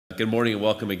Good morning and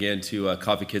welcome again to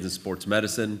Coffee Kids and Sports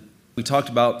Medicine. We talked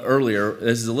about earlier,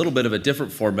 this is a little bit of a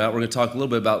different format. We're going to talk a little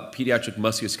bit about pediatric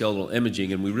musculoskeletal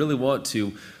imaging, and we really want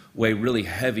to weigh really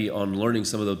heavy on learning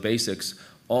some of the basics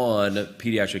on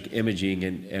pediatric imaging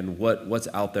and what's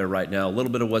out there right now, a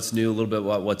little bit of what's new, a little bit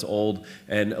about what's old,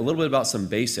 and a little bit about some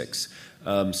basics.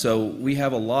 So we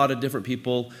have a lot of different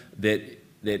people that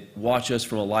watch us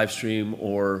from a live stream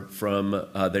or from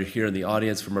they're here in the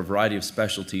audience from a variety of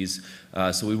specialties.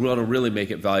 So we want to really make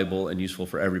it valuable and useful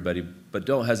for everybody, but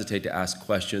don't hesitate to ask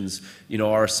questions. You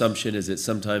know, our assumption is that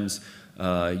sometimes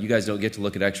you guys don't get to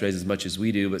look at x-rays as much as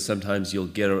we do, but sometimes you'll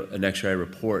get an x-ray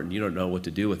report and you don't know what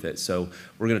to do with it. So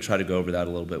we're going to try to go over that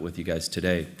a little bit with you guys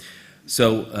today.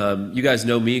 So you guys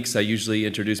know me because I usually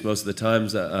introduce most of the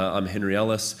times. I'm Henry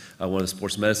Ellis, one of the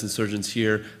sports medicine surgeons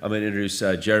here. I'm going to introduce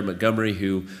Gerad Montgomery,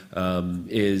 who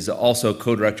is also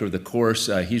co-director of the course.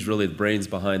 He's really the brains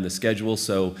behind the schedule.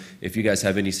 So if you guys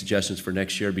have any suggestions for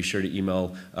next year, be sure to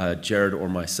email Gerad or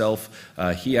myself.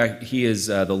 He is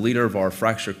the leader of our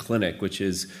fracture clinic, which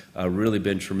has really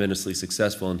been tremendously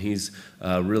successful, and he's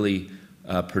really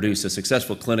produced a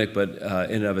successful clinic, but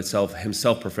in and of itself,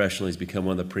 himself professionally has become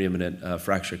one of the preeminent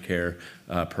fracture care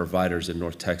providers in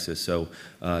North Texas. So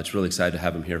it's really excited to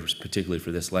have him here, particularly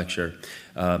for this lecture.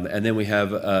 And then we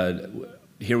have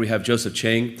here we have Joseph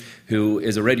Chang, who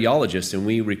is a radiologist, and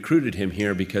we recruited him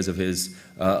here because of his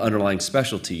underlying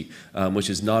specialty, which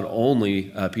is not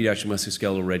only pediatric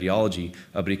musculoskeletal radiology,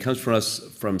 but he comes from us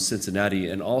from Cincinnati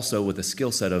and also with a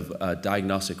skill set of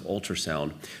diagnostic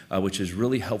ultrasound, which is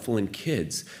really helpful in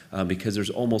kids because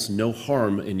there's almost no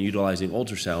harm in utilizing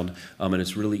ultrasound, and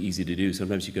it's really easy to do.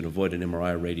 Sometimes you can avoid an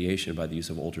MRI or radiation by the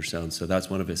use of ultrasound, so that's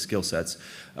one of his skill sets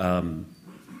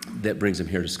that brings him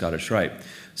here to Scottish Rite.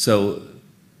 So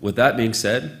with that being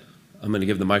said, I'm going to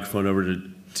give the microphone over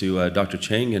to Dr.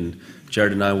 Chang, and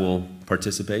Gerad and I will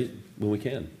participate when we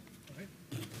can. All right.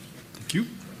 Thank you.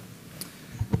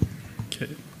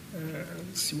 Okay,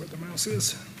 let's see where the mouse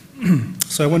is.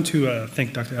 So I want to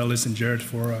thank Dr. Ellis and Gerad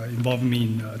for involving me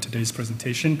in today's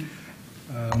presentation.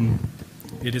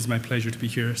 It is my pleasure to be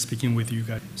here speaking with you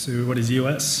guys. So what is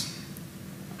EOS?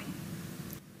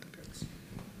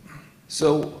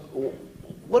 So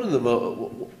one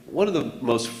of the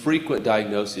most frequent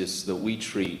diagnoses that we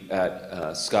treat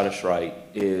at Scottish Rite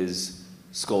is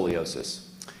scoliosis.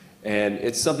 And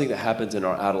it's something that happens in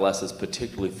our adolescence,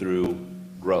 particularly through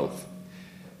growth.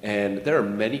 And there are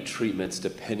many treatments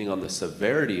depending on the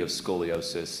severity of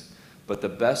scoliosis, but the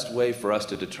best way for us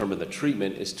to determine the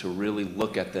treatment is to really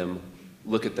look at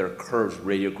their curves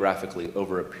radiographically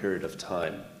over a period of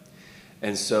time.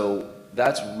 And so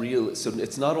that's real. So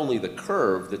it's not only the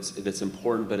curve that's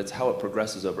important, but it's how it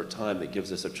progresses over time that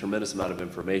gives us a tremendous amount of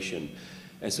information.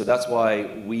 And so that's why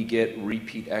we get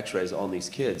repeat x-rays on these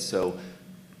kids. So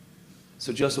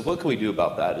Joseph, what can we do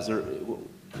about that?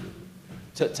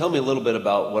 Tell me a little bit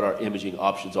about what our imaging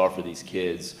options are for these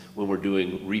kids when we're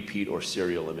doing repeat or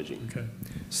serial imaging. Okay,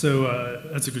 so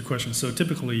that's a good question. So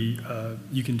typically,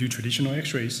 you can do traditional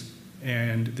x-rays,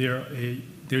 and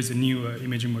there's a new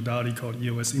imaging modality called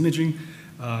EOS imaging,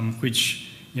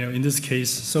 which, in this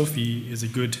case, SOFI is a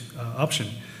good option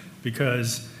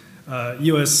because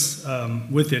EOS,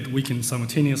 with it, we can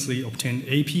simultaneously obtain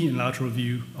AP and lateral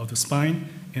view of the spine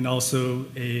and also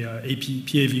a AP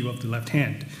PA view of the left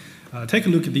hand. Take a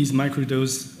look at these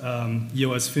microdose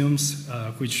EOS films,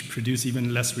 which produce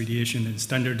even less radiation than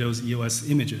standard dose EOS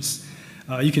images.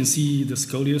 You can see the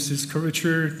scoliosis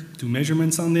curvature, do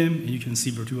measurements on them, and you can see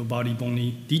vertebral body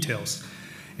bony details.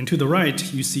 And to the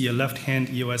right, you see a left-hand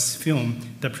EOS film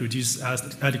that produces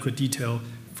adequate detail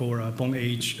for bone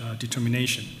age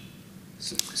determination.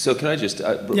 So can I just,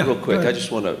 real quick, I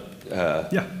just want to...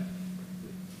 yeah.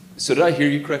 So did I hear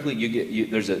you correctly?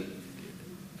 There's a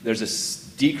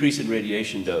decrease in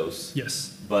radiation dose.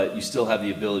 Yes. But you still have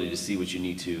the ability to see what you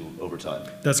need to over time.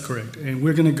 That's correct. And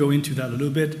we're going to go into that a little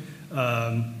bit. So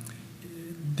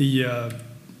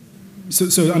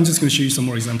I'm just going to show you some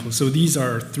more examples. So these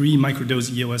are 3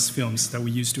 microdose EOS films that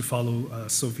we use to follow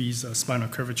Sophie's spinal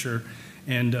curvature.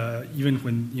 And even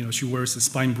when she wears a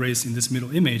spine brace in this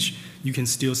middle image, you can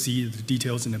still see the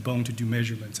details in the bone to do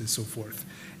measurements and so forth.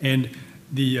 And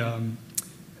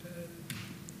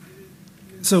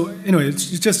so anyway,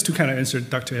 it's just to kind of answer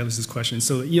Dr. Ellis's question.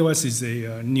 So EOS is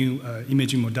a new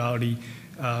imaging modality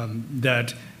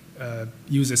that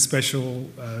uses a special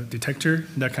detector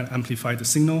that can amplify the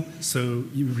signal. So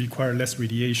you require less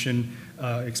radiation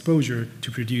exposure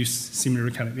to produce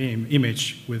similar kind of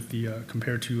image with the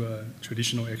compared to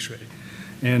traditional X-ray.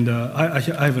 And I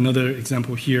have another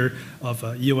example here of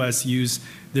EOS use.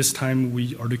 This time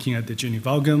we are looking at the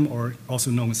genivalgum, or also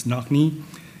known as knock knee.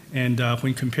 And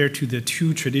when compared to the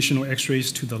two traditional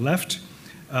X-rays to the left,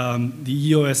 the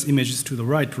EOS images to the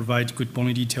right provide good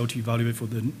bony detail to evaluate for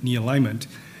the knee alignment.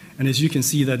 And as you can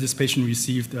see that this patient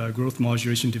received a growth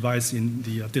modulation device in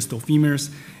the distal femurs,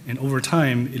 and over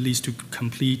time, it leads to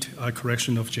complete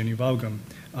correction of genuvalgum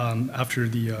after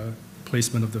the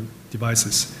placement of the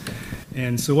devices.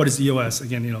 And so what is EOS?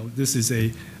 Again, this is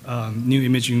a new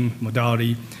imaging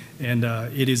modality, and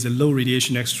it is a low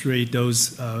radiation X-ray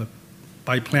dose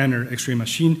biplanar X-ray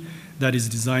machine that is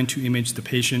designed to image the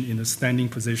patient in a standing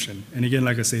position. And again,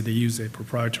 like I say, they use a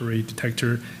proprietary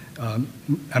detector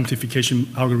amplification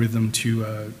algorithm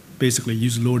to basically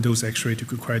use lower dose X-ray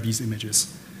to acquire these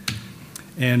images.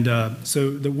 And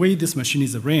so the way this machine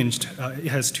is arranged, it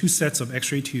has two sets of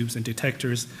X-ray tubes and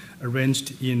detectors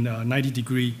arranged in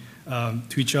 90-degree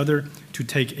to each other to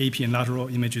take AP and lateral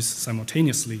images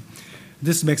simultaneously.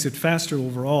 This makes it faster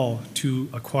overall to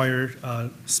acquire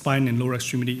spine and lower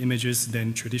extremity images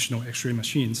than traditional X-ray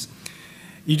machines.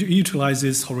 It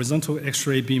utilizes horizontal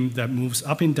X-ray beam that moves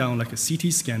up and down like a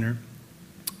CT scanner.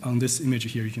 On this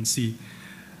image here, you can see,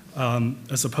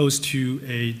 as opposed to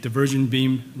a divergent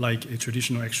beam like a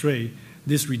traditional X-ray.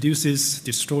 This reduces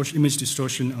image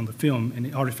distortion on the film, and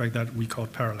an artifact that we call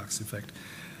parallax effect.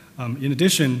 In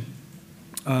addition,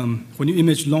 when you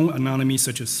image long anatomy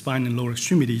such as spine and lower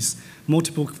extremities,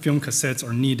 multiple film cassettes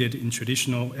are needed in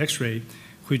traditional X-ray,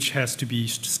 which has to be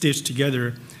stitched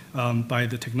together by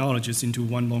the technologist into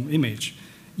one long image.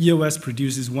 EOS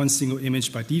produces one single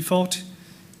image by default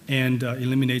and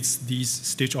eliminates these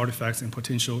stitch artifacts and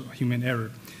potential human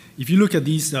error. If you look at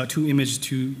these two images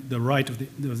to the right of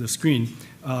the screen,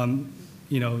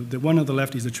 the one on the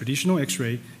left is a traditional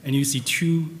X-ray, and you see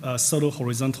two subtle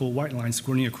horizontal white lines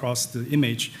running across the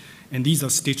image, and these are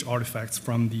stitch artifacts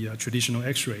from the traditional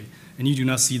X-ray, and you do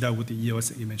not see that with the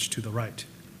EOS image to the right.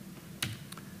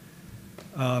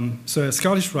 So at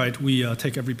Scottish Rite, we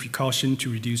take every precaution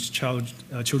to reduce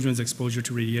children's exposure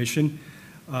to radiation.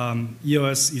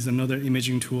 EOS is another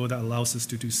imaging tool that allows us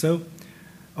to do so.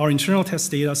 Our internal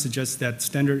test data suggests that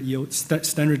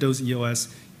standard dose EOS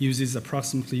uses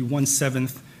approximately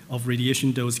 1/7 of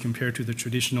radiation dose compared to the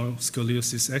traditional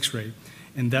scoliosis X-ray,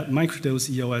 and that microdose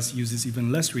EOS uses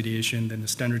even less radiation than the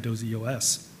standard dose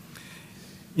EOS.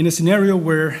 In a scenario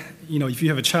where, if you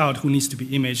have a child who needs to be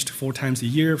imaged 4 times a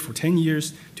year for 10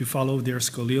 years to follow their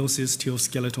scoliosis till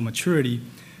skeletal maturity,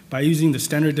 by using the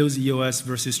standard dose EOS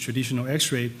versus traditional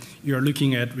X-ray, you are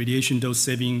looking at radiation dose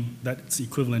saving that's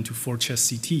equivalent to 4 chest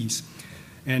CTs.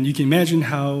 And you can imagine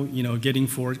how, getting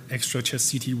 4 extra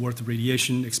chest CT worth of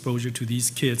radiation exposure to these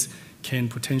kids can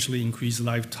potentially increase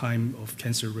lifetime of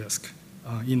cancer risk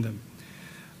in them.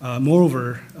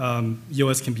 Moreover,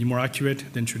 EOS can be more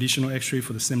accurate than traditional X-ray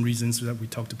for the same reasons that we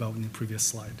talked about in the previous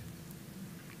slide.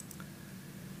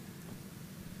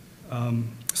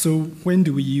 So when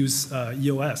do we use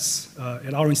EOS?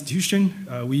 At our institution,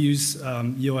 we use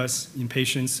EOS in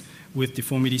patients with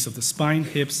deformities of the spine,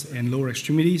 hips, and lower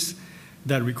extremities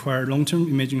that require long-term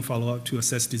imaging follow-up to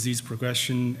assess disease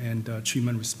progression and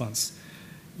treatment response.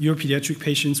 Your pediatric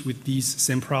patients with these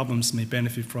same problems may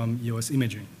benefit from EOS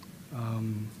imaging.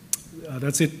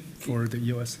 That's it for the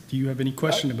EOS. Do you have any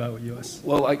question about EOS?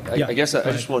 Well, I guess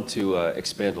I just want to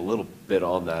expand a little bit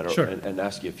on that and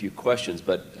ask you a few questions.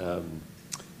 But,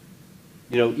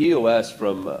 EOS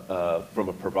from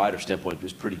a provider standpoint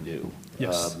is pretty new.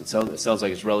 Yes. It sounds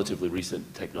like it's relatively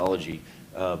recent technology.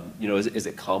 Is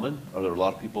it common? Are there a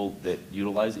lot of people that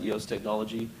utilize EOS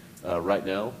technology right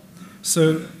now?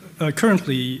 So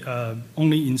currently,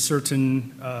 only in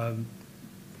certain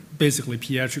basically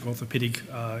pediatric orthopedic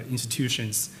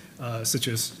institutions, such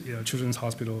as Children's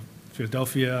Hospital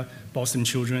Philadelphia, Boston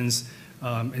Children's,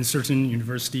 and certain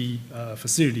university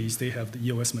facilities, they have the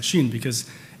EOS machine because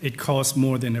it costs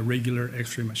more than a regular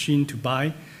X-ray machine to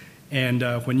buy. And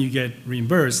when you get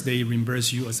reimbursed, they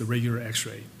reimburse you as a regular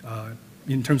X-ray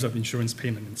in terms of insurance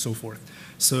payment and so forth.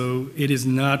 So it is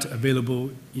not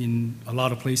available in a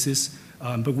lot of places,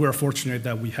 but we're fortunate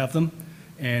that we have them,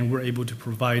 and we're able to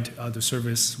provide the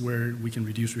service where we can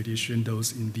reduce radiation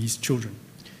dose in these children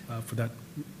for that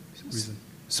reason.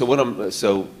 So what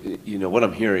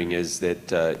I'm hearing is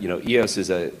that EOS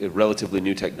is a relatively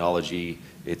new technology.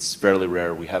 It's fairly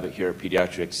rare. We have it here at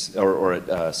Pediatrics or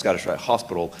at Scottish Rite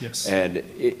Hospital, yes. And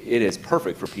it is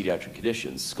perfect for pediatric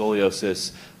conditions.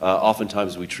 Scoliosis,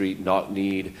 oftentimes we treat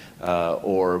knock-kneed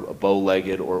or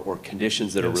bow-legged or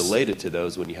conditions that yes. are related to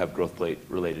those when you have growth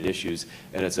plate-related issues,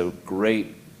 and it's a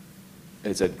great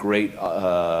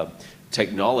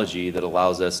technology that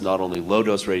allows us not only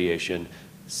low-dose radiation.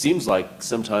 Seems like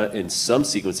in some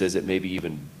sequences it may be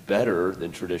even better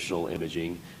than traditional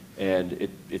imaging, and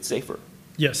it's safer.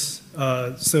 Yes.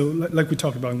 So like we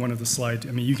talked about in one of the slides,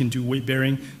 I mean, you can do weight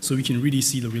bearing, so we can really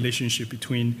see the relationship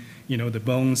between, the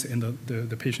bones and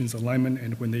the patient's alignment.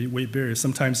 And when they weight bear,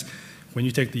 sometimes when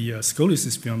you take the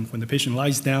scoliosis film, when the patient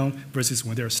lies down versus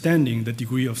when they're standing, the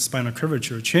degree of spinal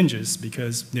curvature changes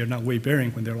because they're not weight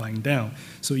bearing when they're lying down.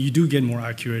 So you do get more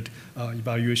accurate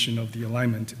evaluation of the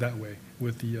alignment that way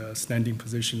with the standing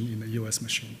position in the EOS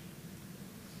machine.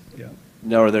 Yeah.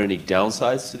 Now, are there any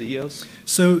downsides to the EOS?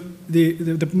 So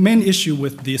the main issue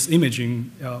with this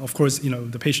imaging, of course,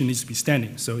 the patient needs to be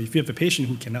standing. So if you have a patient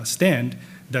who cannot stand,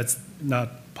 that's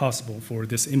not possible for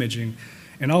this imaging.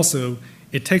 And also,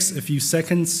 it takes a few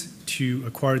seconds to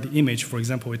acquire the image. For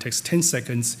example, it takes 10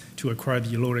 seconds to acquire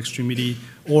the lower extremity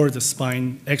or the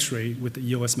spine X-ray with the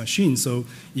EOS machine. So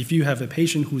if you have a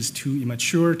patient who is too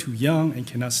immature, too young, and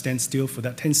cannot stand still for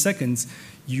that 10 seconds,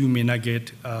 you may not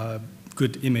get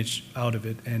good image out of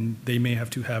it, and they may have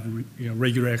to have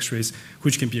regular X-rays,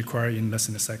 which can be acquired in less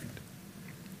than a second.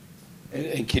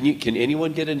 And can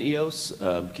anyone get an EOS?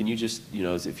 Can you just,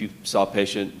 if you saw a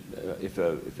patient, if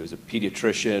it was a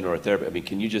pediatrician or a therapist, I mean,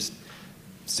 can you just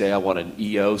say, I want an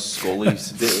EOS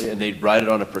scoliosis, and they write it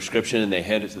on a prescription and they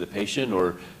hand it to the patient?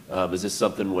 Or is this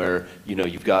something where,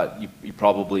 you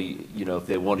probably, if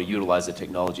they want to utilize the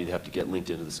technology, they have to get linked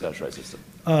into the ScottiSrite system?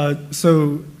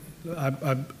 So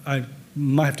I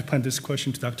might have to punt this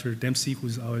question to Dr. Dempsey,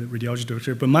 who's our radiology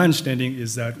director, but my understanding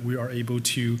is that we are able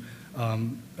to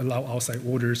allow outside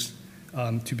orders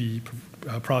to be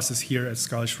processed here at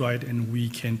ScottiSrite, and we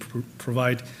can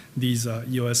provide these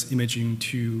EOS imaging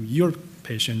to your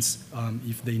patients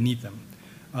if they need them.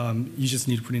 You just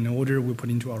need to put in an order, we'll put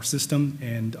it into our system,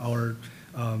 and our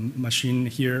machine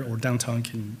here or downtown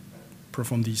can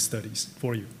perform these studies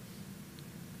for you.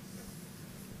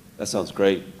 That sounds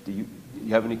great. Do you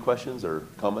have any questions or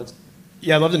comments?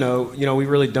 Yeah, I'd love to know. We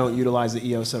really don't utilize the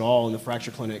EOS at all in the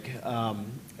fracture clinic.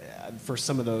 For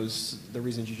some of the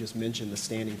reasons you just mentioned, the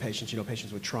standing patients,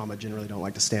 patients with trauma generally don't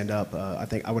like to stand up.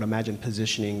 I would imagine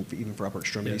positioning, even for upper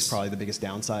extremities, is probably the biggest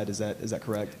downside. Is that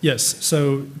correct? Yes.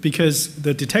 So because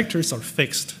the detectors are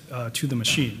fixed to the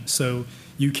machine, so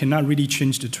you cannot really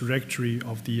change the trajectory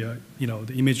of the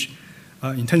the image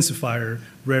intensifier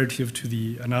relative to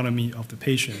the anatomy of the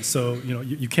patient. So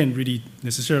you can't really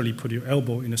necessarily put your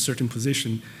elbow in a certain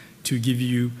position to give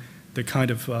you the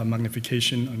kind of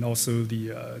magnification and also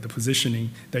the positioning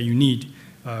that you need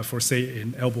for, say,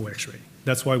 an elbow X-ray.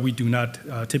 That's why we do not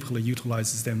typically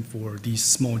utilize them for these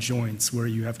small joints where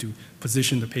you have to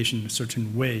position the patient in a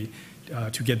certain way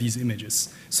to get these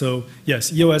images. So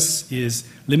yes, EOS is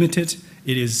limited.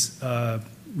 It is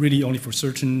really only for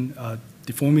certain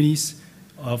deformities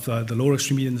of the lower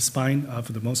extremity and the spine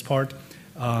for the most part.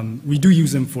 We do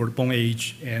use them for bone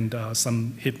age and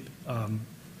some hip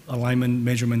alignment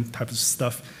measurement type of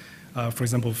stuff. For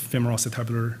example, femoral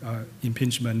acetabular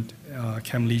impingement,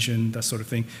 cam lesion, that sort of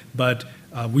thing. But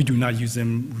we do not use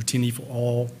them routinely for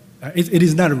all. It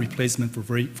is not a replacement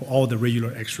for all the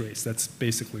regular X-rays. That's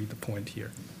basically the point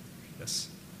here. Yes.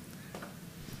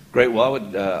 Great. Well,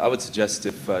 I would suggest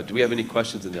do we have any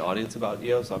questions in the audience about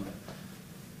EOS?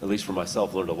 At least for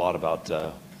myself, learned a lot about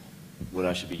when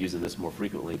I should be using this more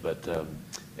frequently. But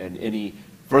and any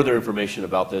further information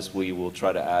about this, we will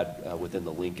try to add within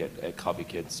the link at Coffee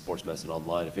Kids Sports Medicine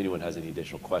Online. If anyone has any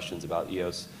additional questions about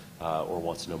EOS or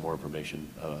wants to know more information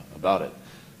about it.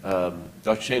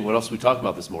 Dr. Chang, what else are we talking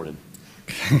about this morning?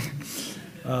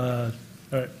 All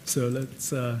right, so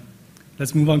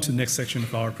let's move on to the next section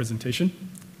of our presentation.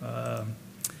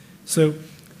 So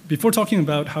before talking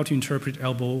about how to interpret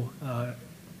elbow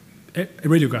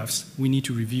radiographs, we need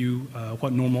to review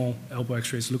what normal elbow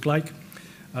X-rays look like.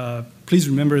 Please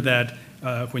remember that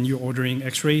when you're ordering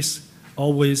X-rays,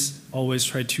 always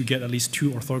try to get at least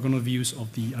 2 orthogonal views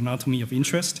of the anatomy of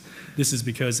interest. This is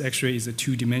because X-ray is a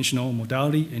 2-dimensional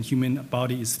modality and human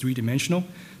body is 3-dimensional,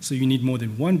 so you need more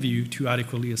than 1 view to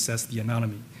adequately assess the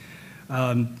anatomy.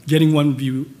 Getting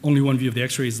only one view of the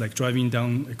X-ray is like driving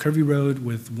down a curvy road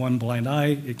with one blind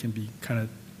eye. It can be kind of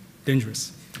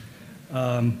dangerous.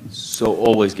 So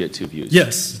always get 2 views.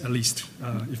 Yes, at least,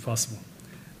 if possible.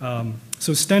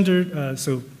 So standard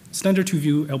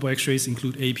 2-view elbow X-rays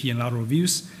include AP and lateral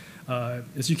views.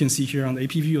 As you can see here on the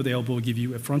AP view of the elbow, will give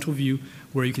you a frontal view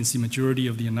where you can see majority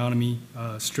of the anatomy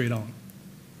straight on.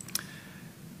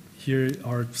 Here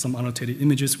are some annotated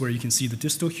images where you can see the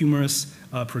distal humerus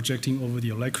projecting over the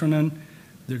olecranon.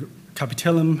 The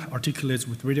capitellum articulates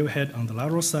with radial head on the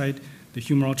lateral side. The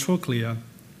humeral trochlea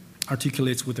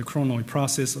articulates with the chronoid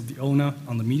process of the ulna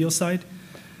on the medial side.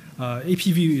 AP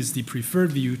view is the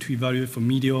preferred view to evaluate for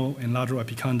medial and lateral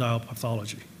epicondyle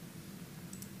pathology.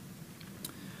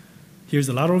 Here's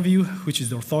the lateral view, which is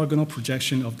the orthogonal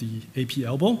projection of the AP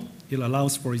elbow. It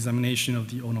allows for examination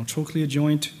of the ulnotrochlear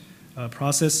joint coronary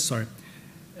process and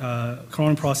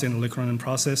olecranon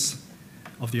process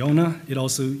of the ulna. It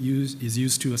also is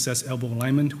used to assess elbow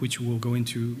alignment, which we'll go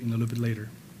into in a little bit later.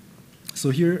 So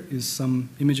here is some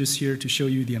images here to show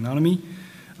you the anatomy.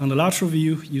 On the lateral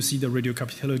view, you see the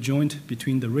radiocapitellar joint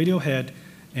between the radial head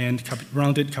and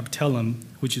rounded capitellum,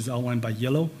 which is outlined by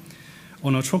yellow.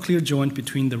 On a trochlear joint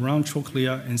between the round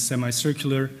trochlea and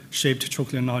semicircular shaped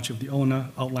trochlear notch of the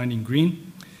ulna, outlined in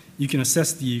green. You can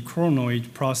assess the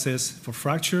coronoid process for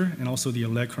fracture and also the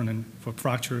olecranon for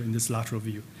fracture in this lateral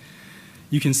view.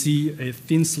 You can see a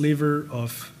thin sliver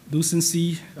of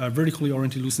lucency, vertically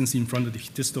oriented lucency in front of the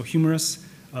distal humerus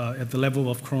at the level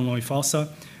of coronoid fossa.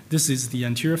 This is the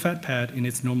anterior fat pad in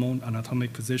its normal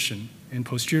anatomic position. And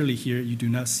posteriorly here, you do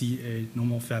not see a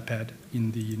normal fat pad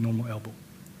in the normal elbow.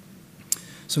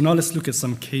 So now let's look at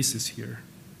some cases here.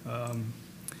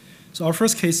 So our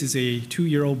first case is a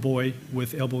 2-year-old boy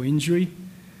with elbow injury.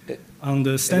 On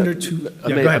the standard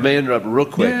I may interrupt real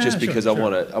quick, Yeah, because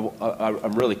sure.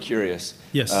 I'm really curious.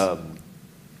 Yes.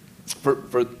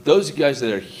 For those of you guys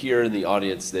that are here in the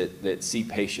audience that see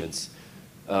patients,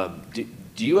 do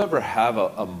you ever have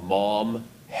a mom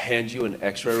hand you an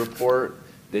X-ray report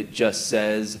that just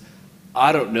says,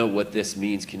 "I don't know what this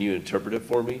means. Can you interpret it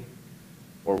for me?"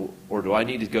 Or do I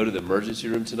need to go to the emergency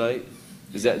room tonight?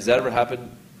 Does that ever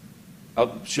happen?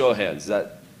 I'll show of hands. Is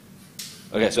that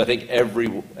okay? So I think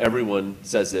everyone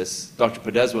says this. Dr.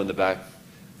 Podeswa in the back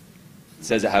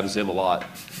says it happens to him a lot.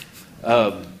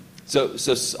 So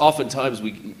oftentimes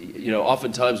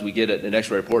we get an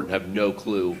X-ray report and have no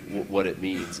clue what it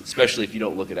means, especially if you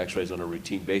don't look at X-rays on a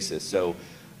routine basis. So,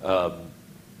 Dr.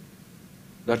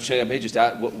 Chang, I may just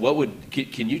add,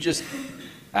 can you just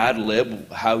ad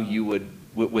lib how you would,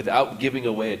 without giving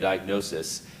away a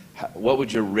diagnosis, what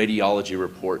would your radiology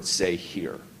report say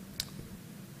here?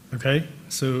 Okay,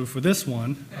 so for this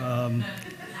one,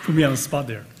 put me on the spot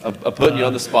there. I'm putting you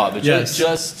on the spot, but yes.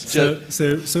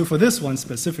 So for this one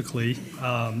specifically,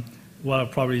 what I'll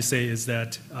probably say is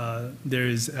that there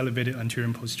is elevated anterior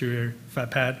and posterior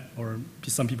fat pad, or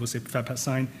some people say fat pad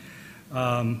sign.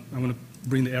 I'm going to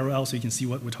bring the arrow out so you can see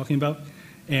what we're talking about.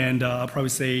 And I'll probably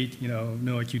say,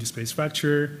 no acute displaced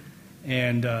fracture,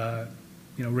 and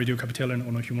radiocapitellar and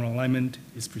ulnohumeral alignment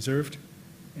is preserved,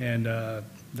 and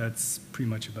that's pretty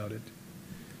much about it.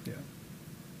 Yeah.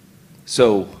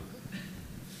 So,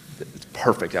 it's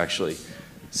perfect, actually.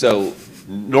 So,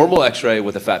 normal X-ray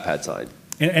with a fat pad sign.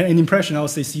 And impression, I would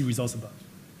say see results above.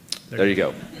 There you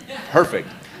go. Perfect.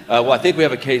 Well, I think we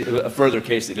have a further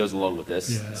case that goes along with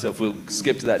this. Yeah. So if we'll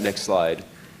skip to that next slide.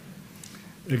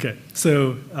 Okay.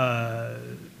 So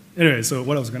anyway, so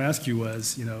what I was going to ask you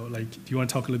was, do you want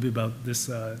to talk a little bit about this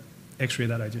X-ray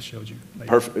that I just showed you?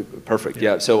 Perfect.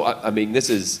 Yeah. So I mean, this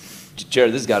is,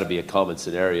 Gerad, this has got to be a common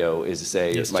scenario. Is to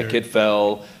say, yes, my Gerad. kid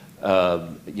fell.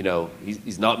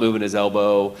 He's not moving his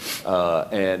elbow,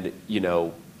 and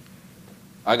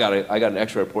I got an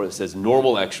X-ray report that says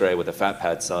normal X-ray with a fat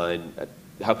pad sign.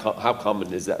 How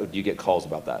common is that? Do you get calls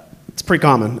about that? It's pretty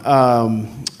common.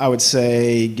 I would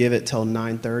say give it till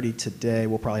 9:30 today.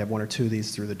 We'll probably have 1 or 2 of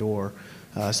these through the door.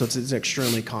 So it's an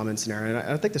extremely common scenario. And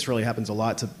I think this really happens a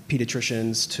lot to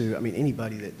pediatricians,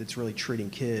 anybody that's really treating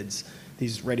kids.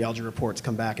 These radiology reports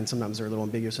come back and sometimes they're a little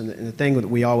ambiguous. And the thing that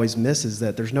we always miss is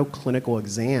that there's no clinical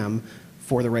exam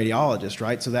for the radiologist,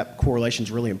 right? So that correlation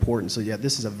is really important. So yeah,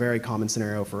 this is a very common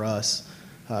scenario for us.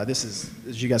 This is,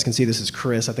 as you guys can see, this is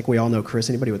Chris. I think we all know Chris.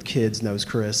 Anybody with kids knows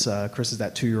Chris. Chris is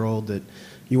that 2-year-old that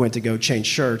you went to go change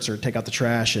shirts or take out the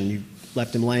trash and you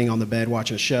left him laying on the bed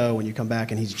watching a show, and you come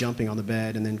back and he's jumping on the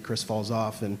bed, and then Chris falls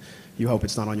off, and you hope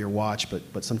it's not on your watch,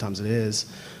 but sometimes it is.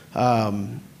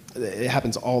 It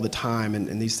happens all the time,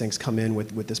 and these things come in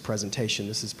with this presentation.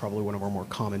 This is probably one of our more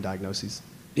common diagnoses.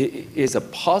 Is a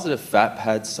positive fat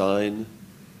pad sign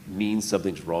mean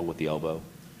something's wrong with the elbow?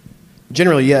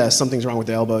 Generally, yes, something's wrong with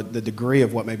the elbow. The degree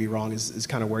of what may be wrong is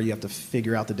kind of where you have to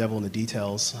figure out the devil in the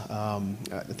details. I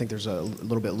think there's a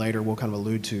little bit later we'll kind of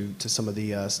allude to some of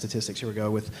the statistics. Here we go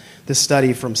with this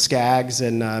study from Skaggs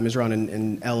and Mizran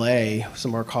in LA.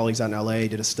 Some of our colleagues out in LA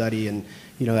did a study, and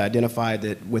they identified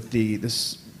that with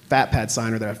this fat pad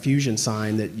sign or that fusion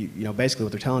sign, that basically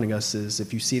what they're telling us is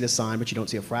if you see the sign but you don't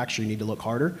see a fracture, you need to look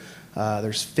harder.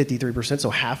 There's 53%, so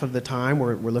half of the time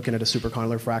we're looking at a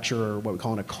supracondylar fracture, or what we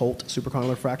call an occult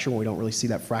supracondylar fracture, when we don't really see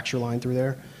that fracture line through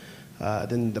there.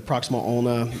 then the proximal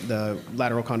ulna, the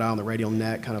lateral condyle, and the radial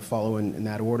neck kind of follow in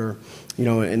that order.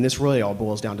 And this really all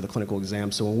boils down to the clinical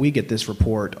exam. So when we get this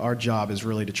report, our job is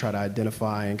really to try to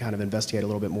identify and kind of investigate a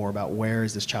little bit more about where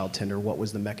is this child tender, what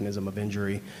was the mechanism of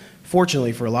injury.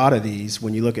 Fortunately, for a lot of these,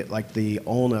 when you look at like the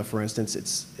ulna, for instance,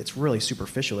 it's really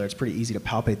superficial there. It's pretty easy to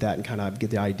palpate that and kind of get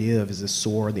the idea of, is this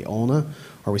sore in the ulna,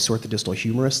 or we sore at the distal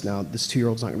humerus? Now, this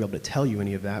 2-year-old's not going to be able to tell you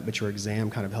any of that, but your exam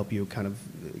kind of help you kind of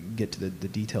get to the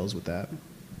details with that.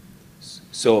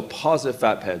 So a positive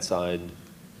fat pad sign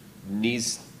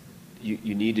needs,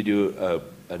 you need to do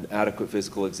an adequate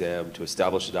physical exam to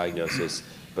establish a diagnosis,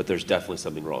 but there's definitely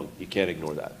something wrong. You can't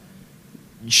ignore that.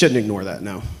 You shouldn't ignore that,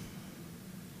 no.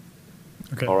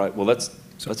 Okay. All right, well, let's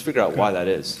figure out why that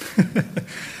is.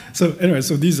 So anyway,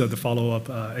 so these are the follow-up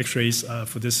x-rays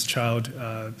for this child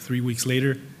 3 weeks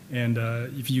later. And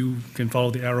if you can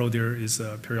follow the arrow, there is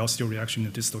a periosteal reaction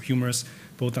of distal humerus,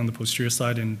 both on the posterior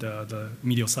side and the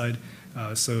medial side.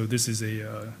 So this is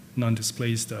a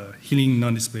non-displaced, healing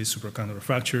non-displaced supracondylar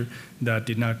fracture that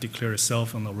did not declare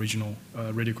itself on the original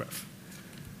radiograph.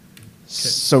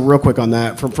 So real quick on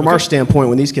that, from our standpoint,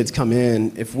 when these kids come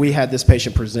in, if we had this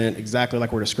patient present exactly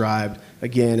like we're described,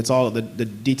 again, it's all the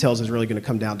details is really going to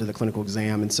come down to the clinical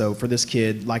exam. And so for this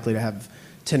kid, likely to have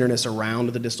tenderness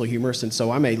around the distal humerus, and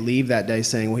so I may leave that day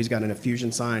saying, well, he's got an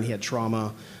effusion sign, he had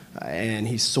trauma, and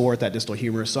he's sore at that distal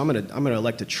humerus. So I'm gonna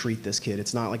elect to treat this kid.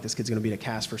 It's not like this kid's going to be in a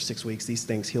cast for 6 weeks. These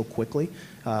things heal quickly.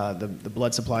 The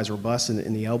blood supply is robust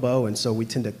in the elbow, and so we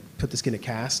tend to put this kid in a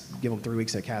cast, give him 3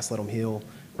 weeks in a cast, let him heal,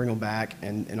 bring them back,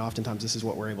 and oftentimes this is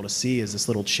what we're able to see is this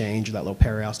little change, that little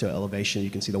periosteal elevation. You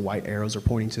can see the white arrows are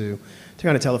pointing to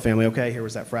kind of tell the family, okay, here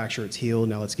was that fracture, it's healed,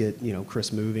 now let's get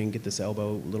Chris moving, get this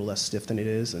elbow a little less stiff than it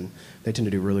is, and they tend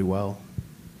to do really well.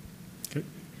 Okay,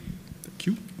 thank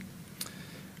you.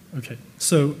 Okay,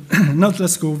 so now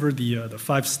let's go over the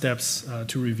 5 steps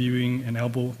to reviewing an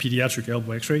pediatric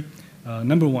elbow x-ray.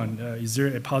 Number 1, is there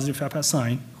a positive fat pad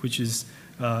sign, which is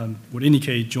would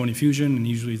indicate joint effusion, and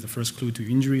usually is the first clue to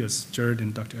injury, as Gerad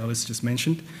and Dr. Ellis just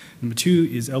mentioned. Number 2,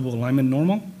 is elbow alignment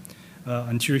normal?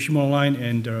 Anterior humeral line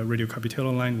and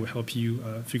radiocapitellar line will help you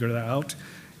figure that out.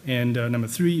 And number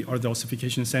 3, are the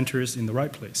ossification centers in the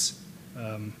right place?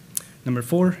 Number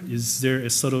 4, is there a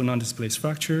subtle non-displaced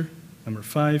fracture? Number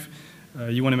 5,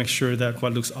 you want to make sure that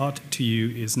what looks odd to you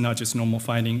is not just normal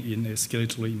finding in a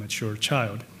skeletally immature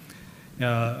child.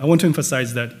 I want to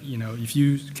emphasize that if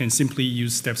you can simply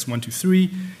use steps 1 to 3,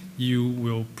 you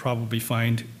will probably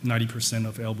find 90%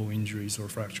 of elbow injuries or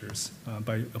fractures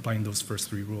by applying those first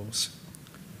 3 rules.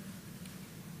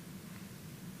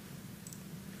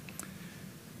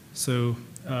 So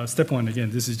step 1,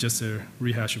 again, this is just a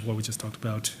rehash of what we just talked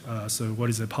about. So what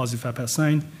is a positive fat pad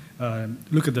sign?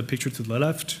 Look at the picture to the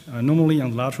left. Normally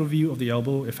on the lateral view of the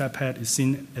elbow, a fat pad is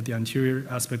seen at the anterior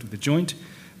aspect of the joint.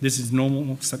 This is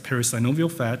normal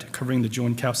perisynovial fat covering the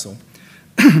joint capsule.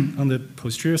 On the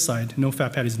posterior side, no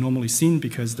fat pad is normally seen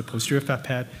because the posterior fat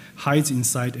pad hides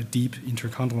inside a deep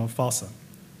intercondylar fossa.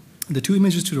 The 2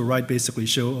 images to the right basically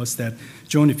show us that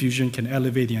joint effusion can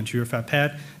elevate the anterior fat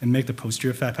pad and make the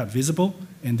posterior fat pad visible,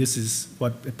 and this is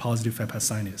what a positive fat pad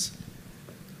sign is.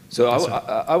 So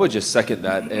I would just second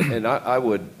that, and I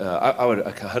would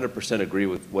 100% agree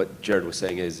with what Gerad was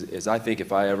saying. Is I think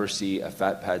if I ever see a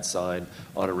fat pad sign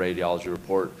on a radiology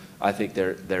report, I think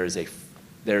there is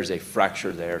a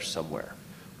fracture there somewhere.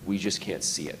 We just can't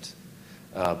see it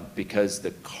because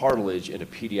the cartilage in a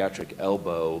pediatric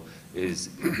elbow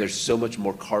there's so much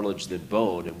more cartilage than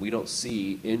bone, and we don't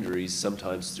see injuries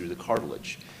sometimes through the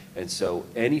cartilage. And so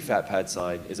any fat pad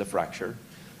sign is a fracture.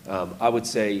 I would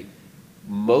say,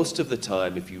 most of the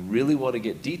time, if you really want to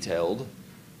get detailed,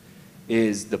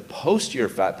 is the posterior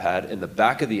fat pad in the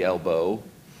back of the elbow.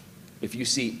 If you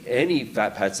see any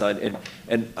fat pad sign,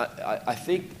 and I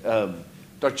think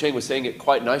Dr. Chang was saying it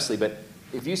quite nicely, but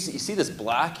if you see this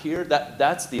black here,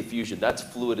 that's the effusion, that's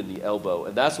fluid in the elbow,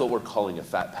 and that's what we're calling a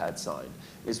fat pad sign,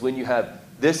 is when you have,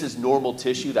 this is normal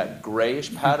tissue, that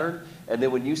grayish pattern, and then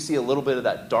when you see a little bit of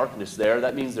that darkness there,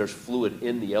 that means there's fluid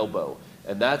in the elbow.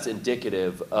 And that's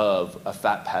indicative of a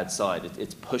fat pad sign.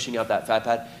 It's pushing out that fat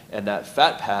pad, and that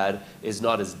fat pad is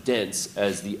not as dense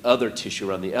as the other tissue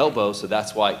around the elbow, so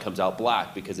that's why it comes out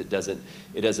black, because it doesn't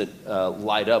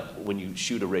light up when you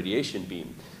shoot a radiation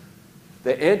beam.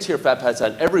 The anterior fat pad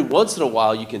sign, every once in a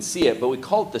while you can see it, but we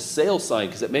call it the sail sign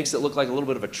because it makes it look like a little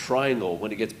bit of a triangle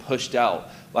when it gets pushed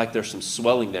out, like there's some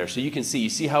swelling there. So you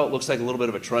see how it looks like a little bit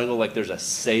of a triangle, like there's a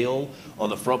sail on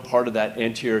the front part of that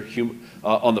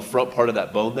on the front part of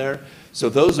that bone there. So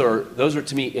those are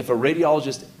to me, if a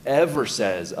radiologist ever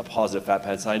says a positive fat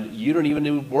pad sign, you don't even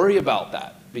need to worry about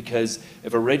that, because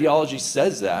if a radiologist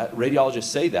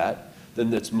say that,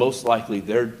 then it's most likely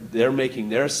they're making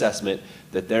their assessment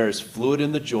that there is fluid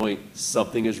in the joint,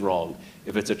 something is wrong.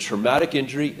 If it's a traumatic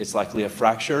injury, it's likely a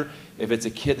fracture. If it's a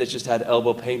kid that's just had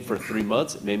elbow pain for 3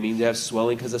 months, it may mean they have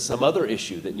swelling because of some other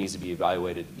issue that needs to be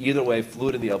evaluated. Either way,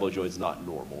 fluid in the elbow joint is not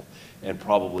normal and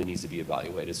probably needs to be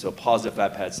evaluated. So a positive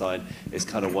fat pad sign is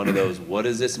kind of one of those, what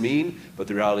does this mean? But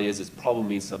the reality is it probably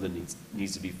means something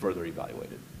needs to be further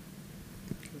evaluated.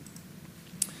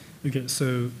 Okay,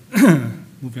 so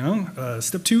moving on.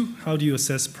 Step 2, how do you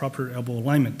assess proper elbow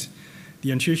alignment?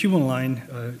 The anterior humeral line,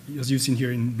 as you've seen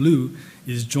here in blue,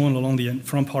 is joined along the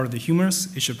front part of the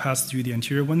humerus. It should pass through the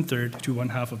anterior 1/3 to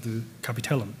 1/2 of the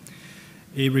capitellum.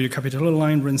 A radiocapitellar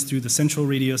line runs through the central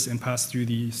radius and passes through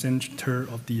the center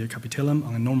of the capitellum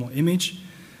on a normal image.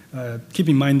 Keep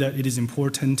in mind that it is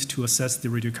important to assess the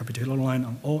radiocapitellar line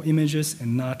on all images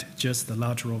and not just the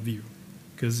lateral view,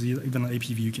 because even on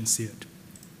AP view you can see it.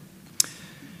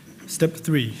 Step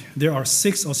 3, there are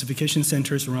 6 ossification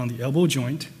centers around the elbow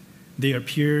joint. They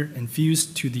appear and fuse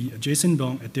to the adjacent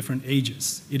bone at different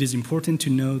ages. It is important to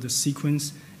know the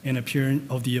sequence and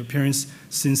appearance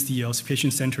since the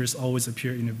ossification centers always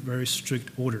appear in a very strict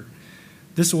order.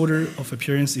 This order of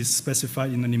appearance is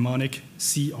specified in the mnemonic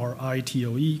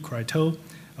CRITOE, crito,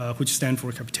 which stand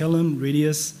for capitellum,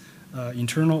 radius,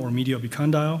 internal or medial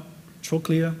epicondyle,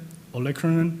 trochlea,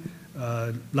 olecranon,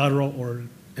 lateral or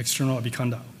external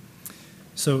epicondyle.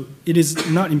 So it is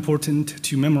not important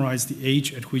to memorize the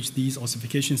age at which these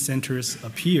ossification centers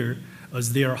appear,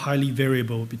 as they are highly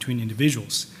variable between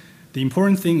individuals. The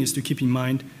important thing is to keep in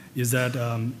mind is that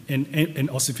an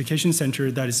ossification center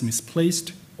that is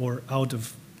misplaced or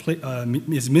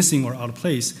is missing or out of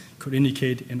place could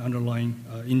indicate an underlying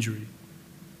injury.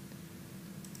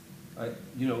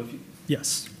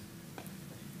 Yes.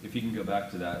 If you can go back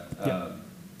to that, Yeah.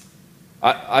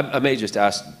 I may just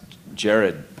ask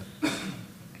Gerad.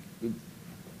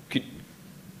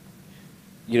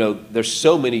 There's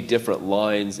so many different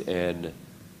lines and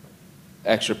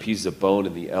extra pieces of bone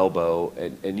in the elbow,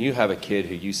 and you have a kid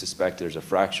who you suspect there's a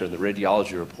fracture, and the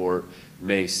radiology report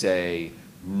may say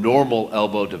normal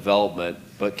elbow development,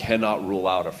 but cannot rule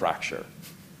out a fracture.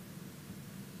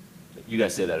 You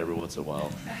guys say that every once in a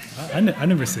while. I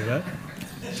never say that.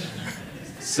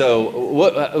 So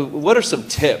what are some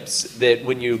tips that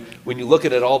when you look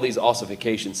at all these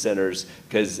ossification centers,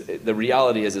 because the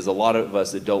reality is a lot of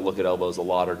us that don't look at elbows a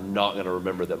lot are not going to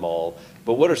remember them all,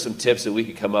 but what are some tips that we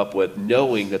could come up with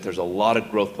knowing that there's a lot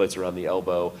of growth plates around the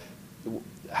elbow?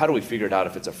 How do we figure it out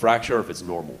if it's a fracture or if it's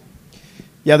normal?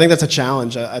 Yeah, I think that's a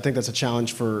challenge. I think that's a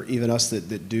challenge for even us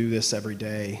that do this every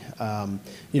day.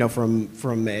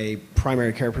 From a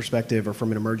primary care perspective or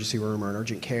from an emergency room or an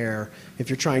urgent care,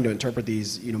 if you're trying to interpret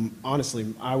these,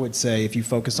 honestly, I would say if you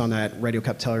focus on that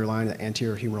radiocapitellar line, the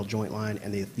anterior humeral joint line,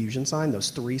 and the effusion sign, those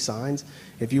 3 signs,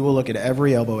 if you will look at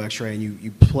every elbow x-ray and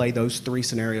you play those 3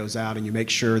 scenarios out and you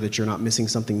make sure that you're not missing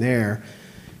something there,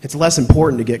 it's less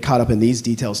important to get caught up in these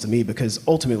details to me, because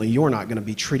ultimately you're not going to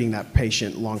be treating that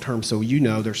patient long term. So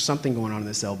there's something going on in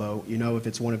this elbow. If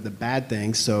it's one of the bad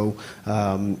things. So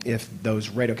if those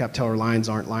radiocapitellar lines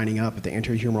aren't lining up, if the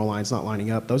anterior humeral line's not lining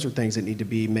up, those are things that need to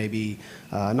be maybe,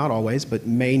 not always, but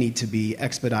may need to be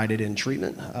expedited in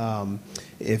treatment.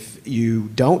 If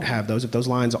you don't have those, if those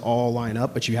lines all line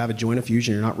up, but you have a joint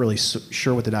effusion, you're not really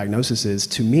sure what the diagnosis is,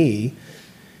 to me,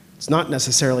 it's not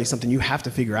necessarily something you have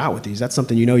to figure out with these. That's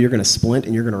something you're going to splint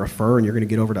and you're going to refer and you're going to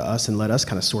get over to us and let us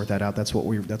kind of sort that out. That's what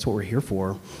we're here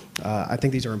for. I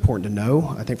think these are important to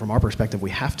know. I think from our perspective we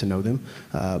have to know them.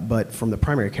 But from the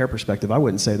primary care perspective, I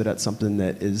wouldn't say that that's something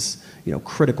that is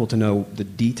critical to know the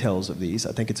details of these.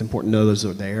 I think it's important to know those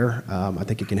are there. I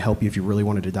think it can help you if you really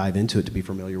wanted to dive into it to be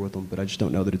familiar with them. But I just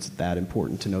don't know that it's that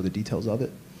important to know the details of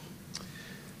it.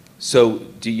 So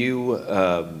do you?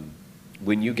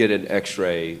 When you get an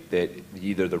x-ray that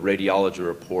either the radiology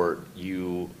report,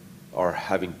 you are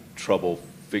having trouble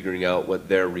figuring out what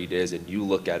their read is, and you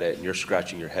look at it and you're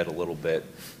scratching your head a little bit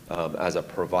as a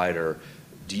provider,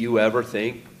 do you ever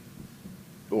think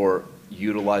or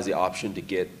utilize the option to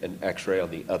get an x-ray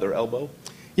on the other elbow?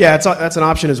 Yeah, that's an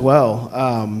option as well.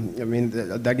 I mean,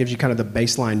 that gives you kind of the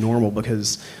baseline normal,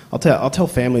 because I'll tell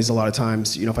families a lot of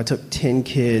times, if I took 10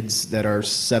 kids that are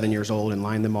 7 years old and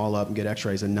line them all up and get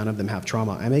x-rays and none of them have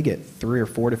trauma, I may get 3 or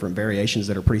 4 different variations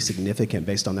that are pretty significant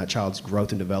based on that child's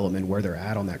growth and development, where they're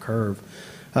at on that curve.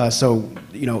 So,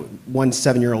 one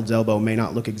 7-year-old's elbow may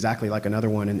not look exactly like another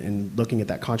one, and looking at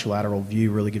that contralateral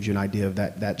view really gives you an idea of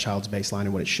that child's baseline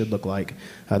and what it should look like.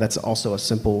 That's also a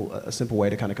simple way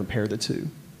to kind of compare the two.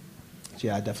 So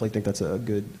yeah, I definitely think that's a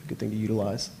good thing to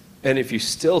utilize. And if you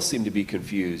still seem to be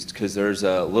confused because there's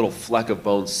a little fleck of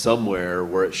bone somewhere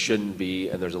where it shouldn't be,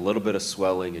 and there's a little bit of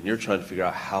swelling, and you're trying to figure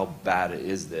out how bad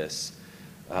is this,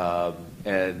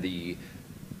 and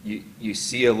you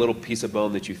see a little piece of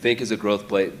bone that you think is a growth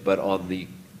plate, but on the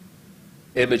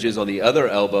images on the other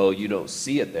elbow, you don't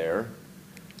see it there.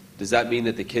 Does that mean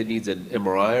that the kid needs an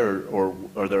MRI, or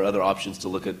are there other options to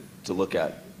look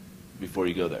at before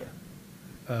you go there?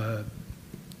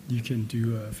 You can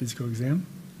do a physical exam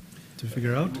to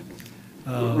figure out.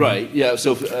 Right, yeah,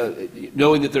 so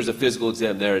knowing that there's a physical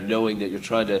exam there and knowing that you're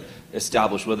trying to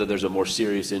establish whether there's a more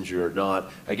serious injury or not,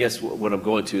 I guess what I'm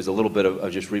going to is a little bit of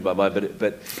just read my mind,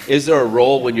 but is there a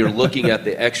role when you're looking at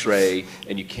the x-ray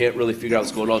and you can't really figure out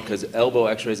what's going on, because elbow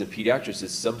x-rays in pediatrics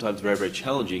is sometimes very, very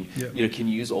challenging. Yep. Can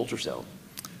you use ultrasound?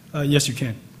 Yes, you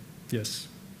can, yes.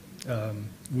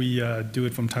 We do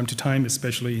it from time to time,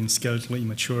 especially in skeletally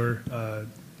immature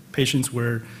patients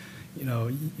where,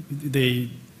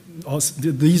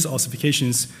 these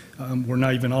ossifications were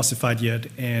not even ossified yet,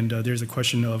 and there's a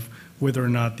question of whether or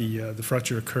not the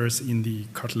fracture occurs in the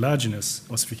cartilaginous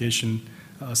ossification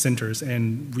centers,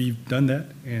 and we've done that,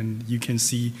 and you can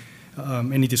see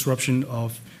any disruption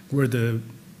of where the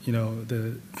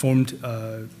formed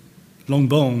long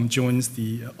bone joins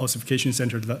the ossification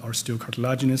center that are still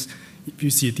cartilaginous. If you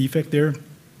see a defect there,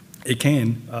 it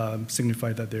can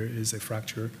signify that there is a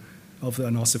fracture of the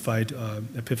unossified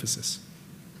epiphysis.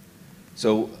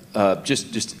 So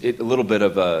just a little bit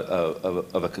of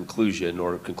a conclusion,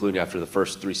 or concluding after the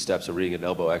first 3 steps of reading an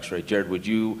elbow x-ray. Gerad, would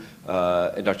you,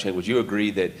 and Dr. Chang, would you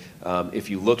agree that if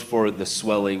you looked for the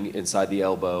swelling inside the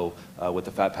elbow with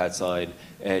the fat pad sign,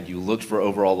 and you looked for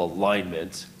overall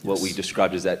alignment, what we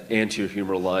described as that anterior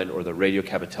humeral line or the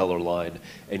radiocapitellar line,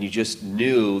 and you just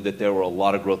knew that there were a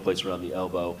lot of growth plates around the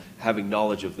elbow, having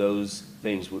knowledge of those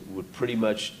things would pretty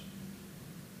much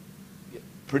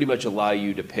allow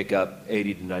you to pick up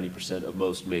 80 to 90% of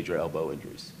most major elbow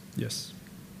injuries? Yes.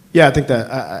 Yeah, I think that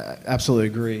I absolutely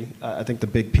agree. I think the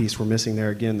big piece we're missing there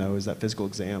again, though, is that physical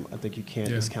exam. I think you can't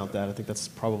discount that. I think that's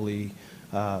probably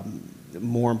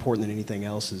more important than anything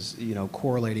else, is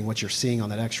correlating what you're seeing on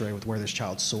that x-ray with where this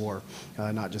child's sore,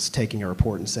 not just taking a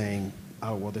report and saying,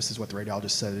 oh, well, this is what the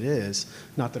radiologist said it is.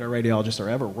 Not that our radiologists are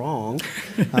ever wrong,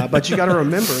 but you got to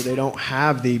remember they don't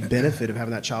have the benefit of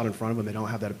having that child in front of them. They don't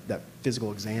have that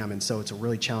physical exam, and so it's a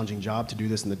really challenging job to do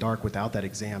this in the dark without that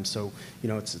exam. So,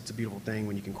 it's a beautiful thing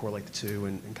when you can correlate the two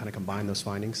and kind of combine those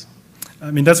findings.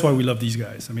 I mean, that's why we love these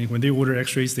guys. I mean, when they order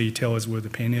x-rays, they tell us where the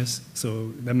pain is,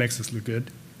 so that makes us look good,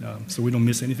 so we don't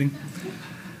miss anything.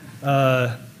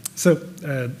 Let's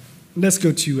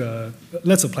go to,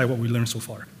 let's apply what we learned so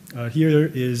far. Here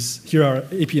are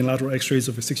AP and lateral x-rays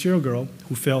of a 6-year-old girl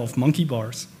who fell off monkey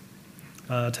bars.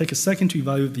 Take a second to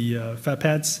evaluate the fat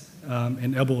pads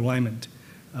and elbow alignment.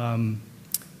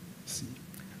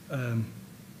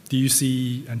 Do you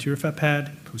see anterior fat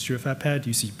pad, posterior fat pad? Do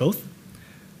you see both?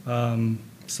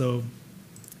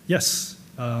 Yes,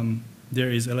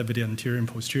 there is elevated anterior and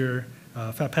posterior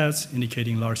fat pads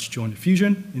indicating large joint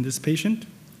effusion in this patient.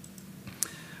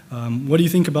 What do you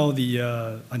think about the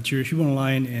anterior humeral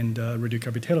line and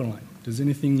radiocapitellar line? Does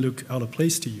anything look out of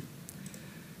place to you?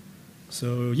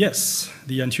 So yes,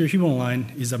 the anterior humeral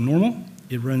line is abnormal.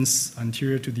 It runs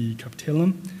anterior to the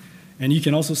capitellum. And you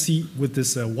can also see with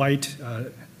this white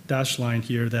dashed line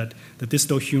here that the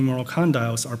distal humeral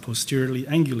condyles are posteriorly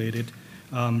angulated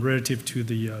relative to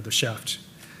the shaft.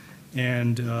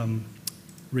 And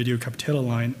radiocapitellar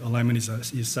line alignment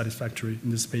is satisfactory in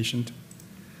this patient.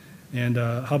 And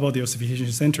how about the ossification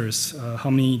centers? How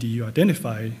many do you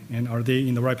identify, and are they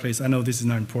in the right place? I know this is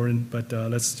not important, but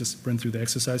let's just run through the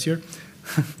exercise here.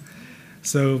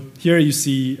 So here you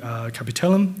see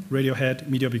capitellum, radial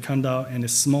head, medial epicondyle, and a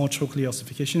small trochlear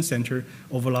ossification center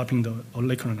overlapping the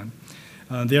olecranon.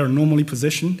 They are normally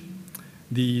positioned.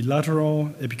 The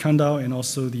lateral epicondyle and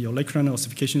also the olecranon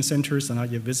ossification centers are not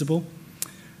yet visible.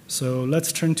 So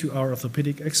let's turn to our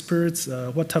orthopedic experts.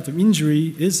 What type of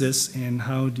injury is this, and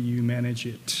how do you manage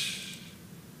it?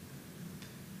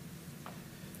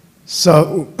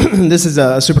 So this is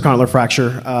a supracondylar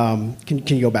fracture. Can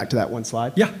you go back to that one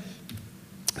slide? Yeah.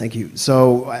 Thank you.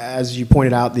 So as you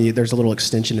pointed out, there's a little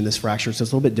extension in this fracture, so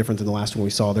it's a little bit different than the last one we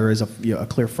saw. There is a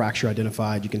clear fracture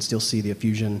identified. You can still see the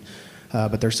effusion,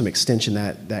 but there's some extension.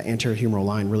 That anterior humeral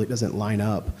line really doesn't line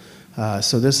up.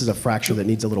 So this is a fracture that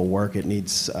needs a little work. It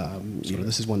needs,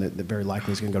 this is one that very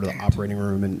likely is going to go to the operating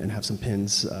room and have some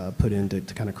pins put in to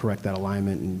kind of correct that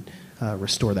alignment and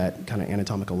restore that kind of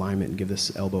anatomic alignment and give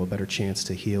this elbow a better chance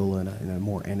to heal in a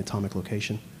more anatomic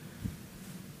location.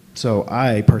 So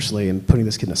I personally am putting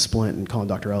this kid in a splint and calling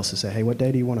Dr. Ellis to say, hey, what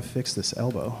day do you want to fix this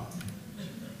elbow?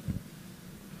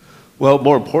 Well,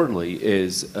 more importantly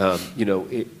is,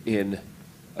 in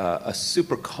a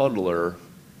supracondylar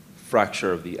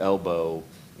fracture of the elbow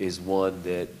is one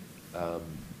that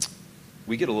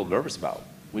we get a little nervous about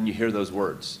when you hear those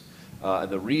words. And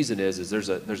the reason is there's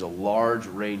a large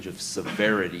range of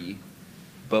severity.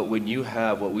 But when you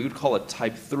have what we would call a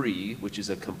type 3, which is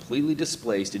a completely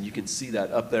displaced, and you can see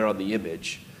that up there on the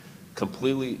image,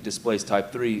 completely displaced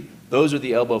type 3, those are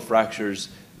the elbow fractures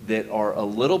that are a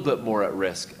little bit more at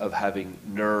risk of having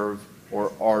nerve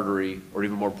or artery, or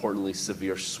even more importantly,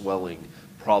 severe swelling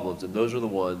problems. And those are the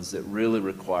ones that really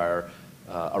require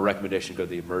a recommendation to go to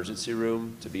the emergency